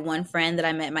here, I had one friend that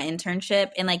I met in my internship.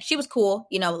 And, like, she was cool.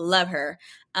 You know, love her.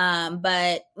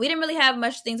 But we didn't really have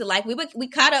much things to like. We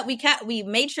caught up. We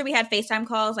made sure we had FaceTime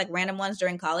calls, like, random ones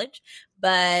during college.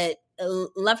 But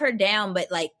love her down.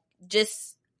 But, like,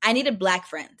 just I needed Black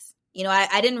friends. You know,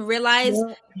 I didn't realize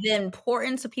the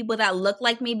importance of people that look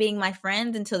like me being my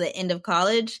friends until the end of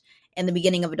college and the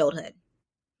beginning of adulthood.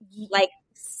 Like,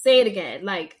 say it again.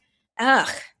 Like,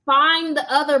 find the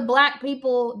other Black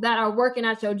people that are working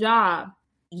at your job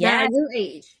that are your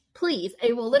age. Please.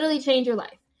 It will literally change your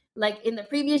life. Like, in the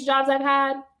previous jobs I've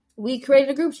had, we created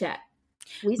a group chat.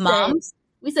 We said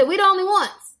we're the only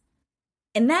ones.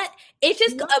 And that, it's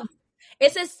just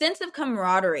it's a sense of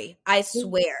camaraderie, I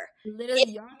swear. Literally,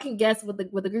 y'all can guess what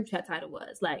the group chat title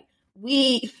was. Like,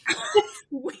 we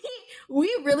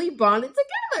really bonded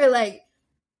together. Like,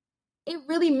 it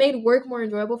really made work more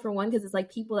enjoyable, for one, because it's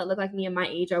like people that look like me and my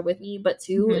age are with me. But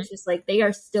two, it's just like they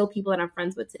are still people that I'm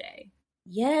friends with today.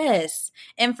 Yes.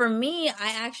 And for me,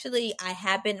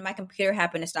 my computer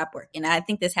happened to stop working. And I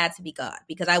think this had to be God,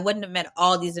 because I wouldn't have met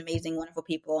all these amazing, wonderful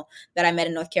people that I met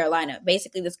in North Carolina.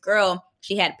 Basically, this girl,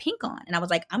 she had pink on. And I was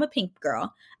like, I'm a pink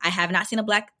girl. I have not seen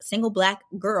a single Black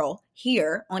girl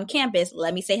here on campus.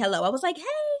 Let me say hello. I was like, hey,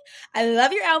 I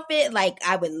love your outfit. Like,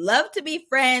 I would love to be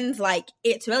friends. Like,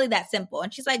 it's really that simple.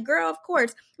 And she's like, girl, of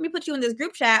course. Let me put you in this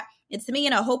group chat. It's me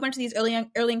and a whole bunch of these early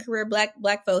in career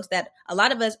black folks that a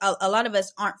lot of us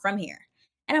aren't from here.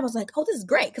 And I was like, oh, this is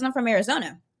great, because I'm from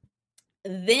Arizona.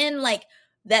 Then, like,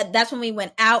 that's when we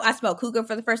went out. I smelled cougar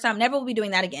for the first time. Never will be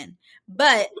doing that again.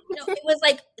 But, you know, it was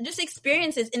like just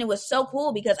experiences, and it was so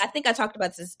cool, because I think I talked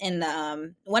about this in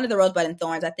one of the Rosebud and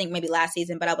Thorns, I think maybe last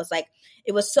season. But I was like,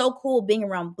 it was so cool being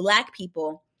around Black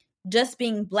people, just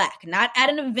being Black, not at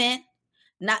an event,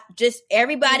 not just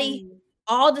everybody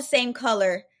all the same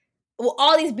color. Well,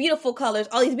 all these beautiful colors,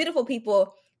 all these beautiful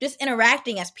people just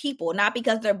interacting as people, not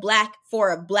because they're Black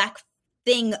for a Black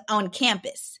thing on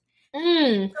campus.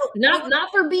 So,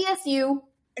 not for BSU.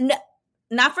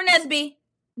 Not for Nesby.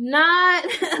 Not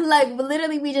like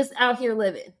literally we just out here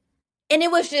living. And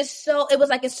it was just it was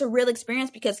like a surreal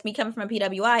experience, because me coming from a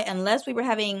PWI, unless we were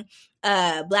having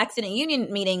a Black Student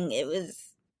Union meeting,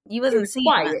 you wasn't seeing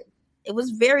quiet. It was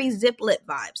very zip lit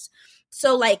vibes.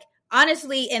 So, like,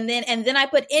 honestly, and then I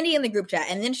put Indy in the group chat,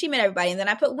 and then she met everybody, and then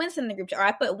I put Winston in the group chat, or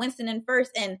I put Winston in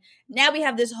first, and now we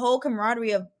have this whole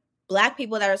camaraderie of Black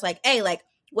people that are like, hey, like,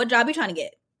 what job are you trying to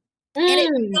get? And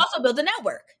it also builds a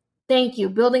network. Thank you.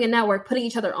 Building a network, putting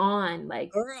each other on.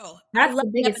 Like, girl, that's the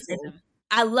biggest thing.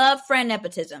 I love friend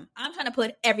nepotism. I'm trying to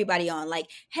put everybody on. Like,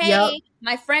 hey,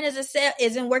 my friend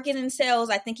is working in sales.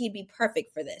 I think he'd be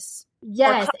perfect for this.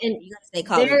 Yes, and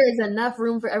there is enough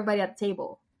room for everybody at the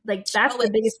table. Like, that's the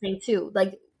biggest thing too.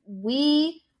 Like,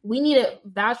 we need to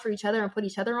vouch for each other and put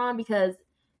each other on, because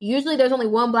usually there's only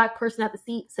one Black person at the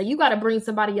seat. So you got to bring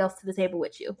somebody else to the table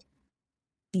with you.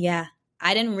 Yeah.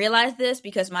 I didn't realize this,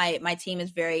 because my team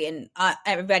is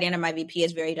everybody under my VP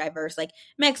is very diverse, like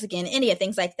Mexican, India,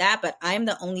 things like that. But I'm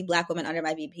the only Black woman under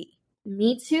my VP.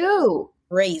 Me too.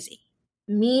 Crazy.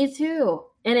 Me too.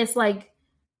 And it's like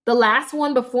the last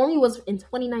one before me was in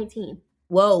 2019.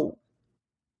 Whoa.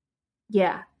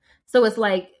 Yeah. So it's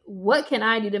like, what can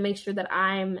I do to make sure that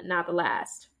I'm not the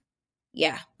last?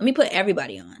 Yeah. Let me put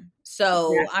everybody on.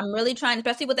 So I'm really trying,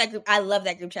 especially with that group. I love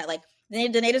that group chat. Like,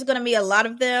 Danae's going to meet a lot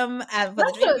of them. I'm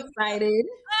so excited.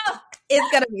 Oh, it's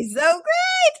going to be so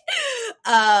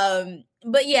great.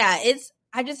 But yeah,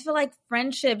 I just feel like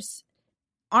friendships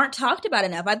aren't talked about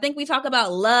enough. I think we talk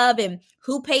about love and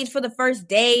who pays for the first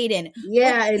date and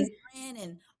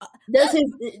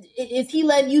Is he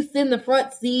letting you sit in the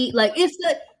front seat? Like, it's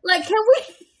like, can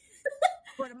we?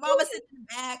 Or the mama sitting in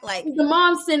the back, like the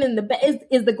mom sitting in the back.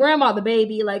 Is the grandma the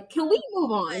baby? Like, can we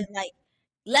move on? Like,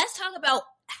 let's talk about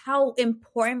how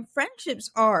important friendships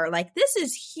are. Like, this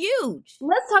is huge.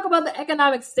 Let's talk about the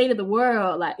economic state of the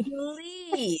world. Like,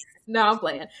 please. No, I'm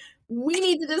playing. We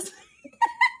need to just.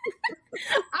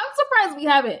 I'm surprised we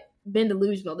haven't been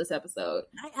delusional this episode.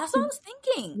 That's what I was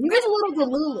thinking. We were a little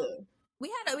delulu.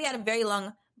 We had a very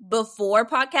long before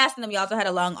podcast, and then we also had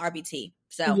a long RBT.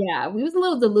 So yeah, we was a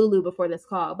little delulu before this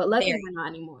call, but luckily we're not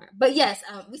anymore. But yes,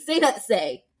 we say that to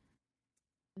say,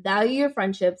 value your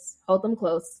friendships, hold them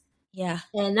close. Yeah,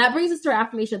 and that brings us to our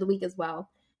affirmation of the week as well.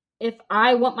 If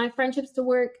I want my friendships to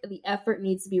work, the effort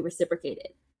needs to be reciprocated.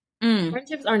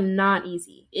 Friendships are not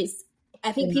easy.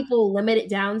 I think people limit it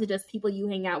down to just people you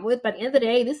hang out with. But at the end of the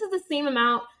day, this is the same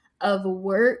amount of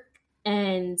work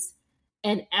and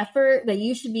effort that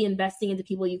you should be investing into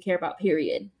people you care about,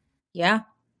 period. Yeah.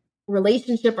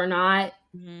 Relationship or not,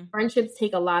 friendships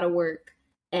take a lot of work.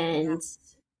 And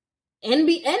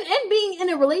being in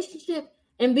a relationship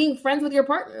and being friends with your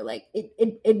partner, like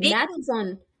it matters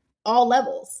on all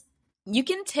levels. You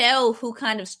can tell who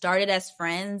kind of started as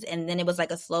friends and then it was like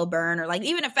a slow burn or like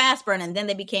even a fast burn, and then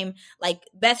they became like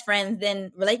best friends,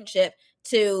 then relationship,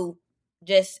 to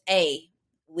just,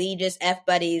 we just F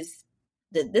buddies.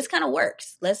 This kind of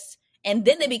works. And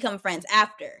then they become friends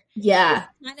after. Yeah.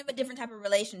 It's kind of a different type of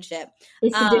relationship.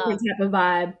 It's a different type of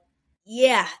vibe.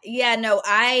 Yeah. Yeah. No,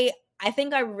 I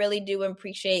think I really do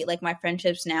appreciate like my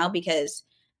friendships now, because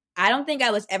I don't think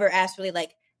I was ever asked really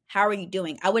like, how are you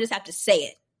doing? I would just have to say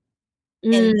it.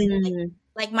 And then,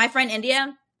 like my friend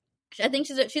India, I think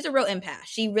she's a real empath.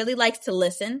 She really likes to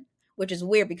listen, which is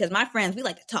weird because my friends, we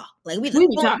like to talk. Like we like boom,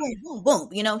 boom, boom, boom.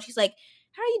 You know, she's like,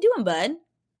 how are you doing, bud?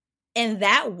 And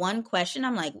that one question,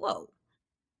 I'm like, whoa,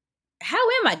 how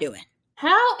am I doing?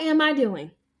 How am I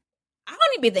doing? I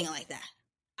don't even be thinking like that.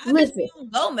 Listen,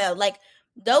 go, Mel. Like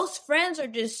those friends are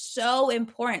just so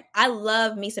important. I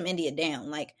love me some India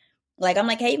down. Like I'm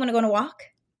like, hey, you want to go on a walk?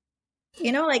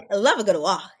 You know, like I love a good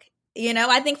walk. You know,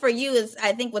 I think for you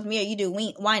I think with me, you do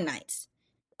wine nights.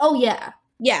 Oh yeah,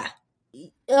 yeah.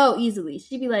 Oh, easily.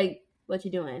 She'd be like, "What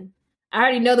you doing?" I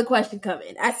already know the question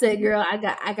coming. I said, "Girl, I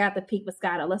got the peak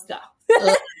Moscato. Let's go."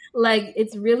 Like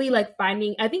it's really like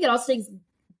finding. I think it also takes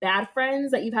bad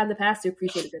friends that you've had in the past to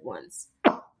appreciate the good ones.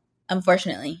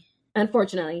 Unfortunately,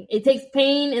 it takes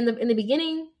pain in the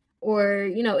beginning, or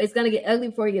you know, it's gonna get ugly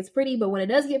before it gets pretty. But when it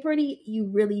does get pretty, you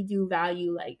really do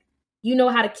value like you know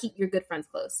how to keep your good friends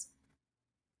close.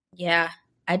 Yeah,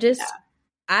 I didn't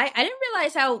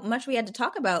realize how much we had to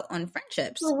talk about on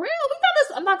friendships. For real, we thought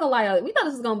this. I'm not gonna lie, we thought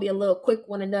this was gonna be a little quick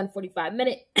one and done,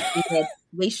 45-minute.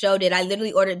 We showed it. I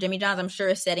literally ordered Jimmy John's. I'm sure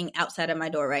it's sitting outside of my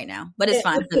door right now, but it's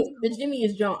fine. The Jimmy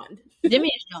is John. Jimmy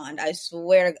is John. I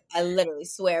swear. I literally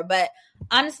swear. But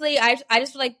honestly, I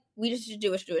just feel like we just should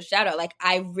do a shout out. Like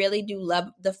I really do love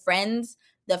the friends.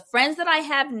 The friends that I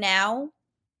have now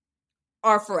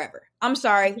are forever. I'm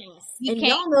sorry. Yes.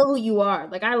 Y'all know who you are.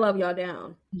 Like I love y'all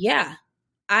down. Yeah.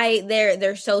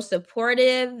 They're so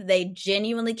supportive. They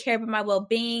genuinely care about my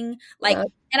well-being. Like, and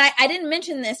I didn't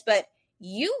mention this, but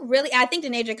you really, I think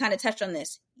Denasia kind of touched on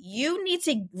this. You need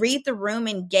to read the room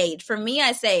and gauge. For me,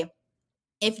 I say,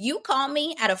 if you call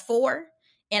me at a 4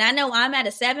 and I know I'm at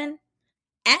a 7,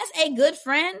 as a good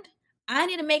friend, I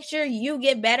need to make sure you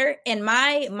get better and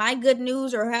my good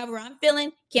news or however I'm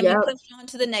feeling can be pushed on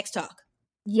to the next talk.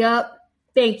 Yep.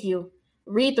 Thank you.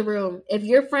 Read the room. If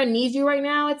your friend needs you right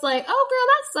now, it's like, oh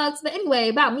girl, that sucks. But anyway,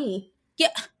 about me. Yeah.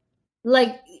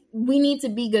 Like we need to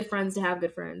be good friends to have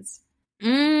good friends.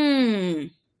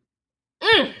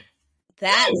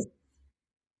 That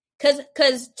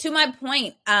cause to my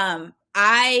point,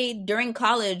 during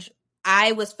college,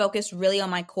 I was focused really on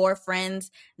my core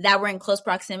friends that were in close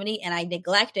proximity, and I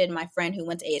neglected my friend who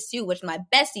went to ASU, which is my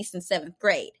bestie since 7th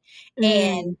grade.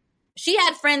 And she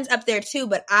had friends up there too,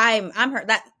 but I'm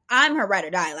her ride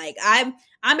or die. Like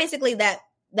I'm basically that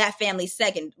family's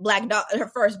second black daughter, her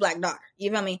first black daughter.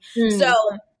 You feel me? So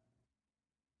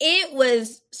it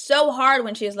was so hard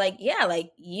when she was like, yeah,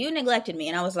 like you neglected me.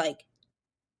 And I was like,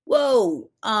 whoa,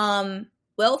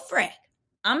 well, frick,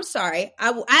 I'm sorry.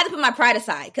 I had to put my pride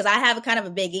aside because I have a kind of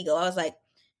a big ego. I was like,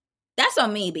 that's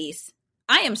on me, Beast.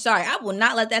 I am sorry. I will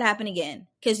not let that happen again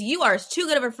because you are too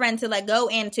good of a friend to let go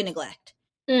and to neglect.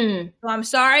 So I'm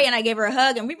sorry, and I gave her a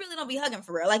hug, and we really don't be hugging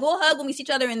for real. Like we'll hug when we see each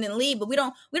other and then leave, but we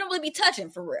don't really be touching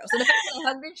for real. So the fact that I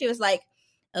hugged her, she was like,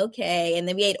 okay, and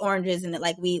then we ate oranges and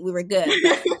like we were good.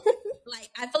 Like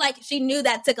I feel like she knew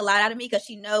that took a lot out of me because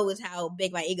she knows how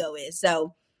big my ego is.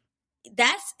 So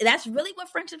that's really what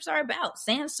friendships are about.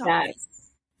 Saying sorry.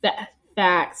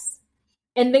 Facts.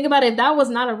 And think about it, if that was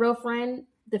not a real friend,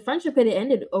 the friendship could have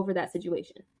ended over that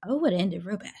situation. Oh, it would have ended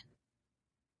real bad.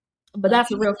 But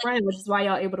that's a real friend, which is why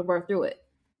y'all able to work through it.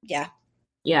 Yeah.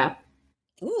 Yeah.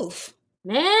 Oof.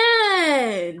 Man.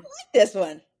 I like this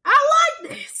one. I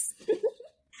like this.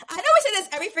 I know we say this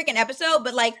every freaking episode,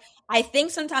 but like, I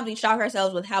think sometimes we shock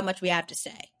ourselves with how much we have to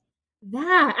say.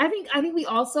 That I think we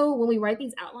also, when we write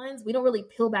these outlines, we don't really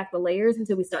peel back the layers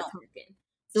until we start talking.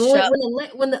 So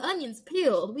when the onion's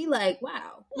peeled, we like,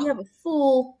 wow, we have a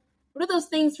full. What are those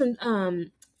things from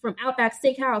Outback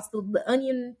Steakhouse? The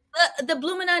onion, the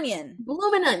bloomin' onion.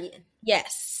 Bloomin' onion.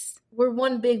 Yes, we're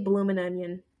one big bloomin'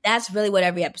 onion. That's really what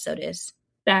every episode is.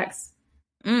 Facts.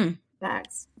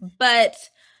 Facts. But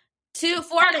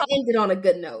ended on a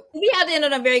good note. We have to end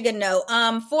on a very good note.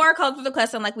 For our calls for the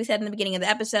question, like we said in the beginning of the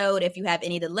episode, if you have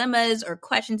any dilemmas or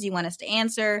questions you want us to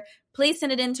answer, please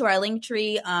send it into our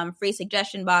Linktree free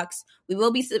suggestion box. We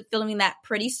will be filming that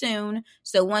pretty soon.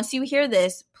 So once you hear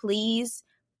this, please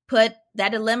put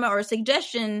that dilemma or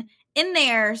suggestion in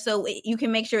there so you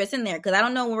can make sure it's in there. Because I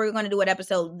don't know when we're going to do an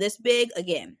episode this big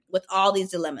again with all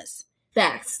these dilemmas.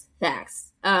 Facts.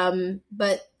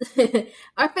 But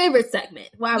our favorite segment.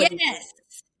 Why would you say that?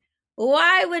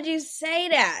 Why would you say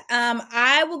that?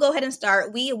 I will go ahead and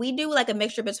start. We do like a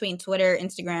mixture between Twitter,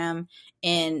 Instagram,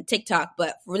 and TikTok.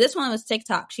 But for this one, it was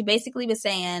TikTok. She basically was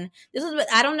saying,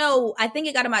 I don't know, I think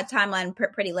it got on my timeline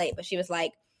pretty late, but she was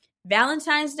like,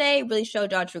 Valentine's Day really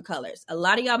showed y'all true colors. A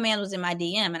lot of y'all man was in my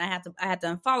DM, and I had to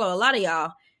unfollow a lot of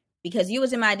y'all because you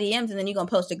was in my DMs, and then you gonna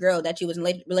post a girl that you was in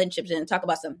relationships and talk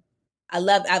about some.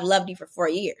 I've loved you for 4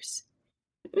 years.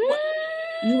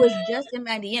 You was just in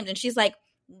my DMs. And she's like,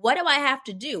 what do I have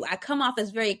to do? I come off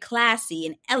as very classy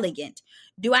and elegant.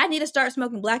 Do I need to start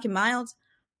smoking Black and Milds?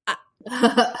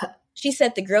 She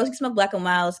said the girls who smoke Black and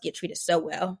Milds get treated so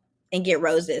well and get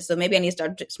roses. So maybe I need to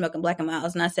start smoking Black and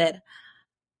Milds. And I said,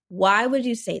 why would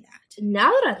you say that?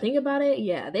 Now that I think about it,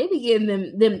 yeah, they be getting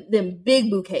them big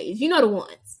bouquets. You know the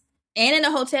ones. And in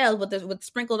the hotels with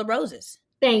sprinkled roses.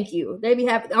 Thank you. They be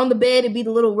having on the bed. It'd be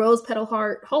the little rose petal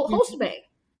heart. Whole shebang.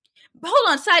 Hold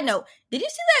on. Side note: did you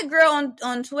see that girl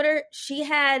on Twitter? She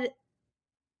had,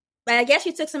 I guess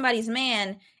she took somebody's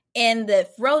man, and the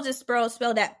roses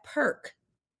spelled that perk.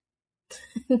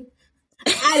 I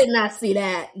did not see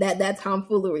that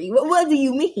tomfoolery. What do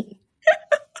you mean?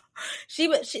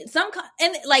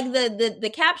 And like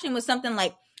the caption was something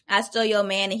like, "I stole your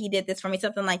man and he did this for me,"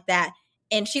 something like that.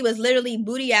 And she was literally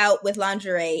booty out with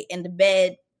lingerie in the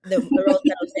bed. The rose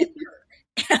petals said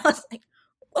perk. And I was like,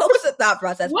 what was the thought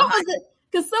process? What was it?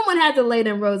 Because someone had to lay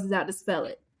them roses out to spell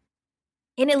it.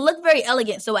 And it looked very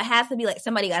elegant. So it has to be like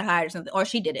somebody got hired or something. Or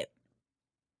she did it.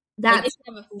 That's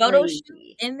like, have a photo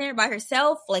shoot in there by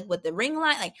herself, like with the ring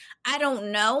light. Like, I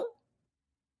don't know.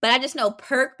 But I just know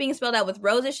perk being spelled out with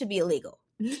roses should be illegal.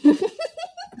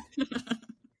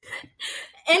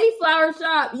 Any flower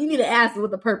shop, you need to ask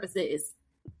what the purpose is.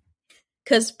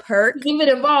 Because perk, if it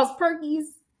involves perkies,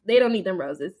 they don't need them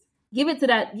roses. Give it to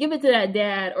that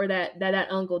dad or that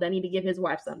uncle that need to give his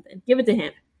wife something. Give it to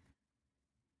him.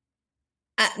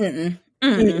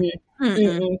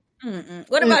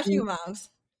 What about you, moms?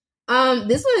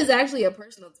 This one is actually a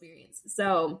personal experience.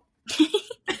 So,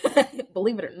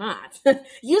 believe it or not,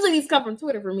 usually these come from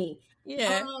Twitter for me.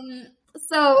 Yeah.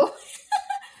 So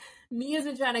Mia's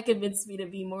been trying to convince me to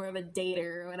be more of a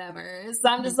dater or whatever. So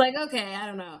I'm just like, okay, I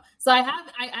don't know. So I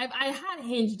had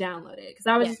Hinge downloaded because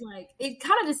I was just like, it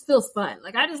kind of just feels fun.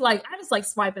 Like I just like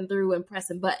swiping through and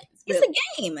pressing buttons. Really. It's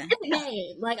a game. It's a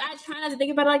game. Like I try not to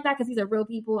think about it like that because these are real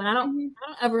people, and I don't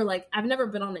ever like. I've never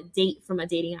been on a date from a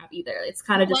dating app either. It's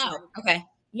kind of just like, okay.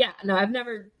 Yeah, no, I've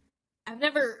never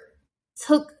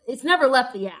it's never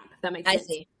left the app. If that makes sense. I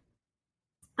see.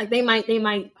 Like they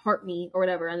might heart me or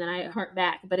whatever, and then I heart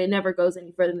back, but it never goes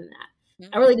any further than that.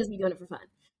 I really just be doing it for fun.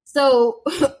 So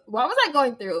what was I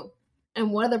going through?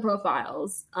 And one of the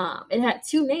profiles, it had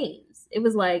two names. It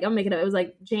was like, I'm making it up. It was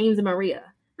like James and Maria.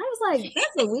 I was like,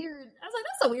 that's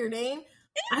a weird name.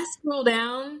 I scroll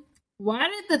down. Why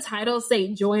did the title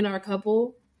say "Join Our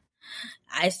Couple"?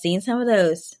 I've seen some of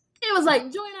those. It was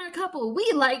like, "Join our couple.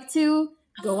 We like to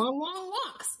go on long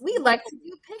walks. We like to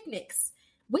do picnics.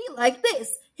 We like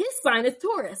this. His sign is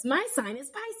Taurus. My sign is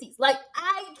Pisces." Like,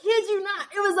 I kid you not.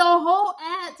 It was a whole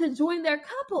ad to join their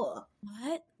couple.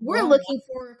 What? We're looking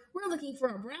for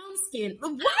a brown skin.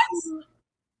 What?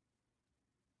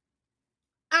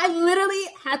 I literally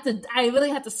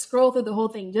had to scroll through the whole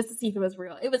thing just to see if it was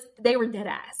real. They were dead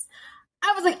ass.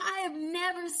 I was like, I have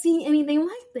never seen anything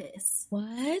like this.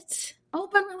 What?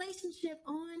 Open relationship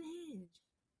on Hinge.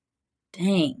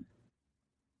 Dang.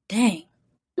 Dang.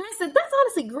 And I said, that's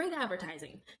honestly great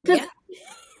advertising. Because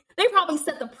they probably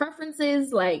set the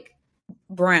preferences like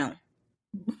brown.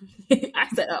 I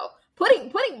said, oh,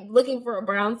 putting looking for a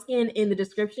brown skin in the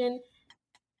description,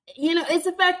 it's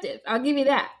effective. I'll give you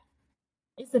that.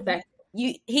 It's effective.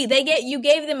 You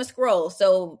gave them a scroll,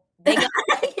 so they got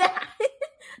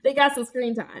they got some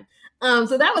screen time.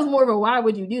 So that was more of a why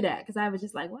would you do that? Because I was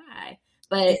just like, why?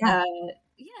 But shout out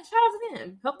to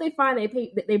them. Hope they find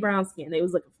they brown skin they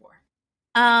was looking for.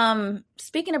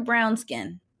 Speaking of brown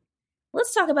skin,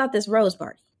 let's talk about this rose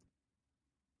party.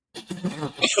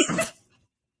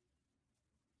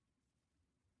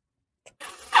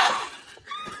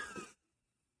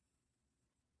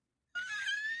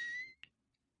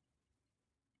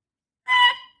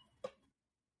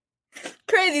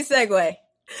 Crazy segue.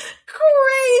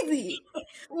 Crazy.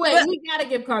 Wait, we gotta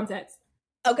give context.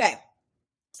 Okay.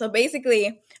 So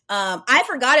basically, I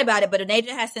forgot about it, but Anaja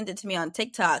has sent it to me on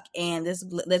TikTok, and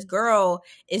this girl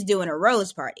is doing a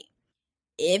rose party.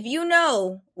 If you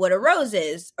know what a rose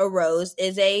is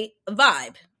a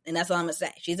vibe, and that's all I'm gonna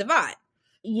say. She's a vibe.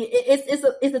 Yeah,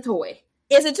 it's a toy.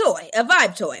 It's a toy, a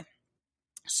vibe toy.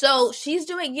 So she's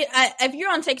doing. If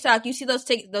you're on TikTok, you see those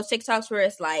TikToks where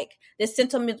it's like this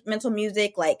sentimental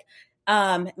music, like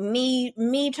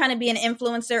me trying to be an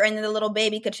influencer, and then the little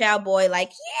baby ka-chow boy, like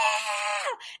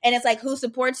yeah, and it's like who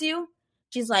supports you?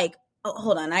 She's like, oh,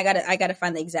 hold on, I gotta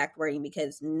find the exact wording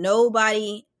because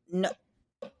nobody.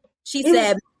 She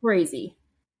said, crazy.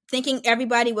 Thinking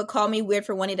everybody would call me weird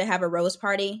for wanting to have a rose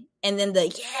party. And then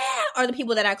are the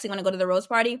people that actually want to go to the rose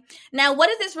party. Now, what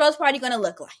is this rose party going to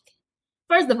look like?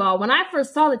 First of all, when I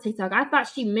first saw the TikTok, I thought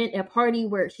she meant a party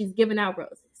where she's giving out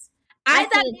roses. I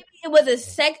thought maybe it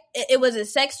was a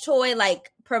sex toy,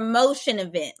 like, promotion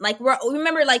event. Like,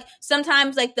 remember, like,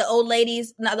 sometimes, like, the older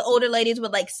ladies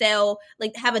would, like, sell,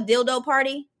 like, have a dildo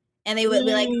party. And they would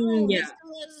be like,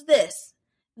 this,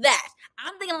 that.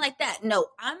 I'm thinking like that. No,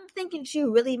 I'm thinking she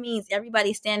really means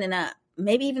everybody standing up,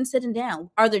 maybe even sitting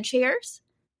down. Are there chairs?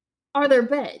 Are there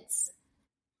beds?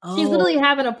 Oh. She's literally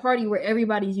having a party where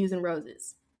everybody's using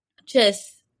roses.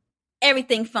 Just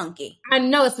everything funky. I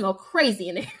know it smells crazy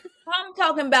in there. I'm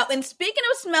talking about, and speaking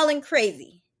of smelling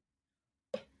crazy,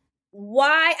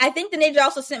 why? I think the ninja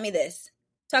also sent me this.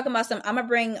 Talking about I'm going to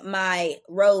bring my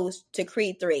rose to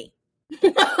Creed 3.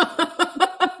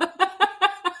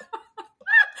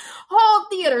 Whole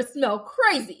theater smell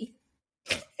crazy.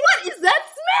 What is that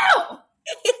smell?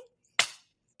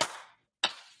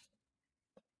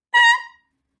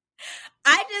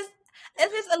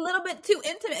 It's just a little bit too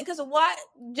intimate because why?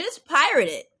 Just pirate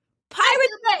it. Pirate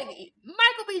the baby.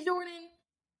 Michael B. Jordan.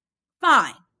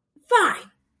 Fine.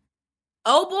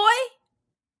 Oh boy.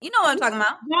 You know what I'm talking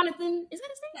about. Jonathan. Is that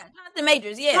his name? Yeah, Jonathan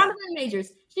Majors. Yeah. Jonathan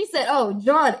Majors. She said, oh,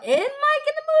 John and Mike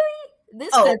in the movie?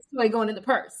 This is toy going in the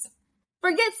purse.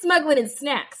 Forget smuggling in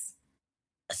snacks.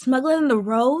 Smuggling in the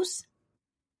rose?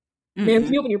 Man,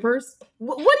 can you open your purse?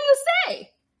 What do you say?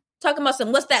 Talking about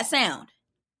what's that sound?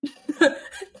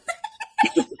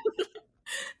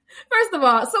 First of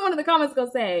all, someone in the comments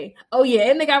gonna say, oh yeah,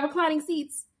 and they got reclining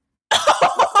seats.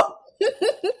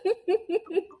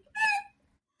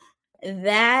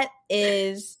 That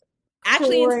is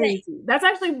actually insane. That's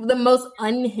actually the most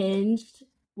unhinged,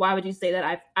 why would you say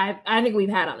that, I think we've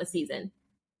had on the season.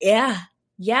 Yeah,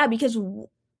 because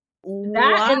that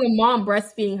and the mom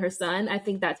breastfeeding her son, I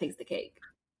think that takes the cake.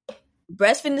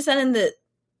 Breastfeeding the son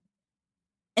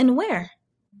in where?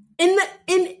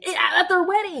 At their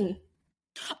wedding.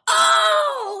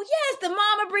 Oh yes, the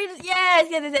mama breathes. Yes.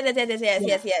 Which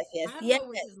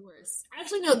is worse.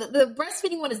 Actually, no, the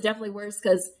breastfeeding one is definitely worse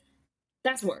because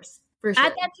that's worse. For sure. I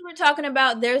thought you were talking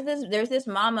about there's this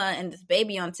mama and this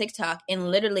baby on TikTok, and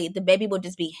literally the baby will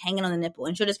just be hanging on the nipple,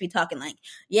 and she'll just be talking like,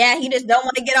 "Yeah, he just don't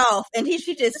want to get off," and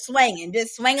she just swinging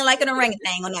like an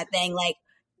orangutan on that thing. Like,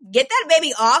 get that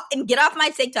baby off and get off my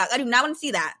TikTok. I do not want to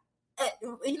see that.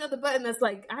 You know the button that's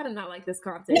like, I do not like this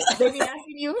content. They be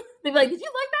asking you, they be like, "Did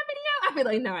you like that video?" I be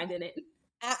like, "No, I didn't."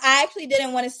 I actually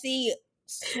didn't want to see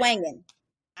swinging.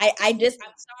 I'm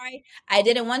sorry, I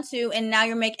didn't want to, and now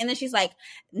you're making. And then she's like,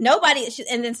 nobody.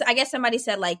 And then I guess somebody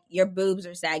said like your boobs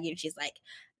are saggy, and she's like,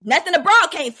 nothing a bra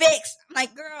can't fix. I'm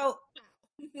like, girl,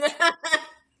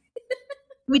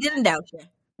 we didn't doubt you.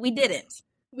 We didn't.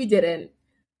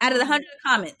 Out of the 100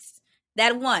 comments,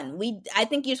 that one, I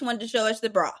think you just wanted to show us the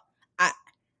bra.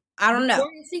 I don't know.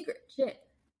 Victoria's Secret shit.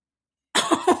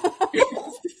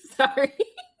 Sorry.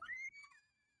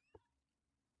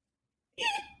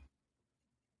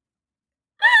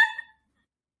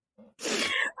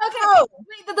 Okay.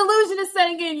 Wait, the delusion is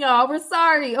setting in, y'all. We're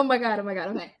sorry. Oh my god.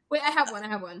 Okay. Wait, I have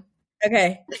one.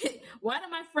 Okay. Why did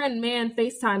my friend man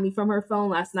FaceTime me from her phone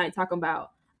last night talking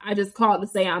about, I just called to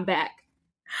say I'm back?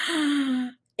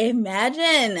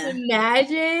 Imagine.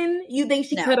 You think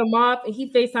she cut him off and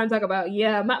he FaceTime talk about,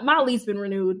 yeah, my lease been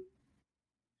renewed.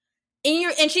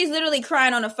 And she's literally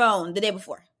crying on the phone the day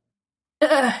before.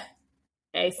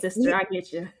 Hey, sister, I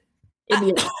get you.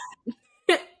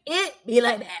 It be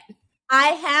like that. I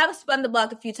have spun the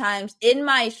block a few times in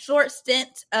my short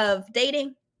stint of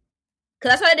dating.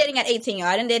 Because I started dating at 18, y'all.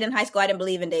 I didn't date in high school. I didn't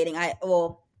believe in dating.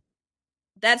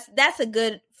 That's a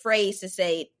good phrase to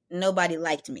say nobody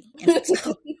liked me.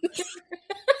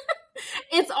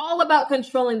 It's all about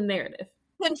controlling the narrative.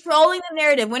 Controlling the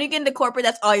narrative. When you get into corporate,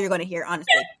 that's all you're going to hear,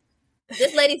 honestly.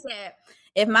 This lady said,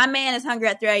 if my man is hungry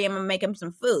at 3 a.m., I'm going to make him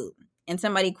some food. And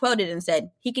somebody quoted and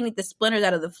said, he can eat the splinters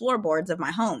out of the floorboards of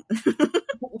my home.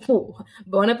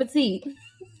 Bon appetit.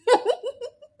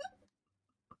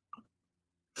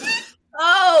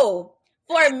 Oh,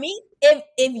 for me, if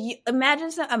you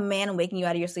imagine a man waking you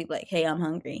out of your sleep like, hey, I'm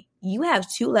hungry. You have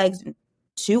 2 legs and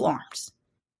 2 arms.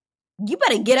 You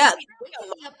better get up.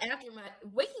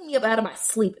 Waking me up out of my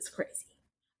sleep is crazy.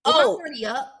 If I'm already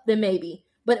up, then maybe.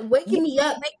 But waking me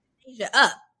up makes you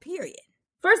up, period.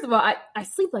 First of all, I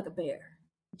sleep like a bear.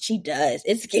 She does.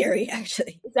 It's scary,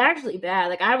 actually. It's actually bad.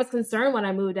 Like, I was concerned when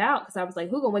I moved out because I was like,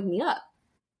 who gonna wake me up?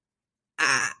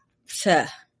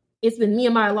 It's been me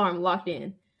and my alarm locked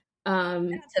in.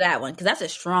 To that one, because that's a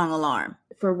strong alarm.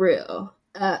 For real.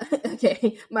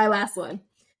 Okay, my last one.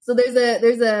 So there's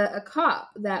a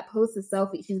cop that posts a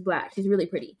selfie. She's black. She's really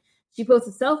pretty. She posts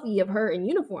a selfie of her in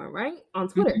uniform, right? On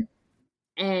Twitter. Mm-hmm.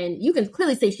 And you can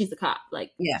clearly say she's a cop.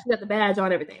 Like, she got the badge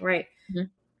on, everything, right? Mm-hmm.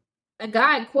 A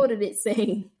guy quoted it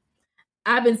saying,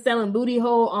 I've been selling booty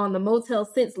hole on the Motel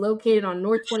 6 located on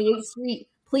North 28th Street.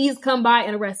 Please come by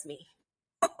and arrest me.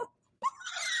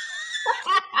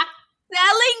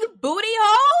 Selling booty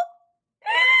hole?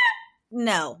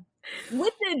 No.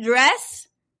 With the address?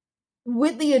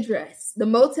 With the address. The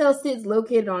Motel 6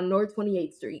 located on North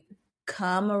 28th Street.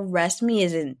 Come arrest me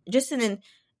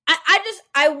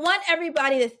I want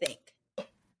everybody to think.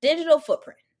 Digital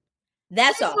footprint.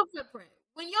 That's all. Footprint.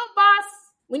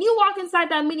 When you walk inside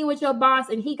that meeting with your boss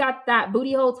and he got that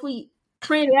booty hole tweet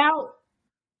printed out,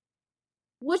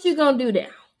 what you gonna do now?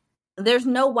 There's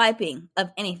no wiping of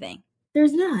anything.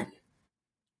 There's none.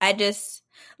 I just,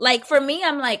 like, for me,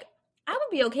 I'm like, I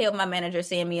would be okay with my manager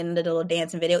seeing me in the little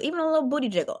dancing video, even a little booty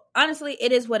jiggle. Honestly,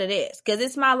 it is what it is, because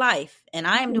it's my life, and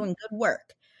I am doing good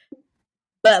work.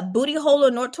 But booty hole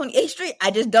on North 28th Street,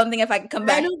 I just don't think if I can come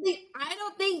back. I don't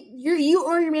think you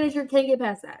or your manager can get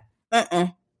past that.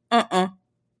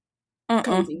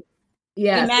 Crazy.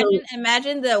 Yeah.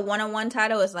 Imagine the one-on-one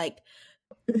title is like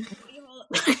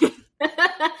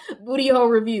booty hole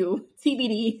review,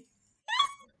 TBD.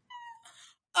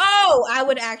 Oh, I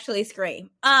would actually scream.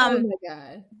 Oh my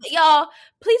God. Y'all,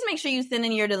 please make sure you send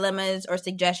in your dilemmas or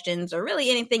suggestions or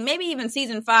really anything, maybe even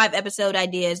season 5 episode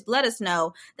ideas. Let us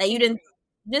know that you didn't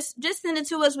just send it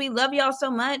to us. We love y'all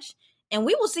so much. And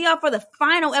we will see y'all for the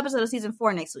final episode of season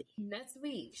 4 next week. Next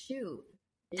week. Shoot.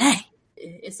 Dang.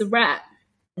 It's a wrap.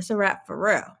 It's a wrap for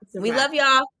real. We love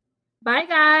y'all. Bye,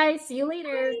 guys. See you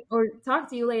later. Or talk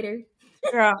to you later.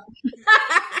 Girl.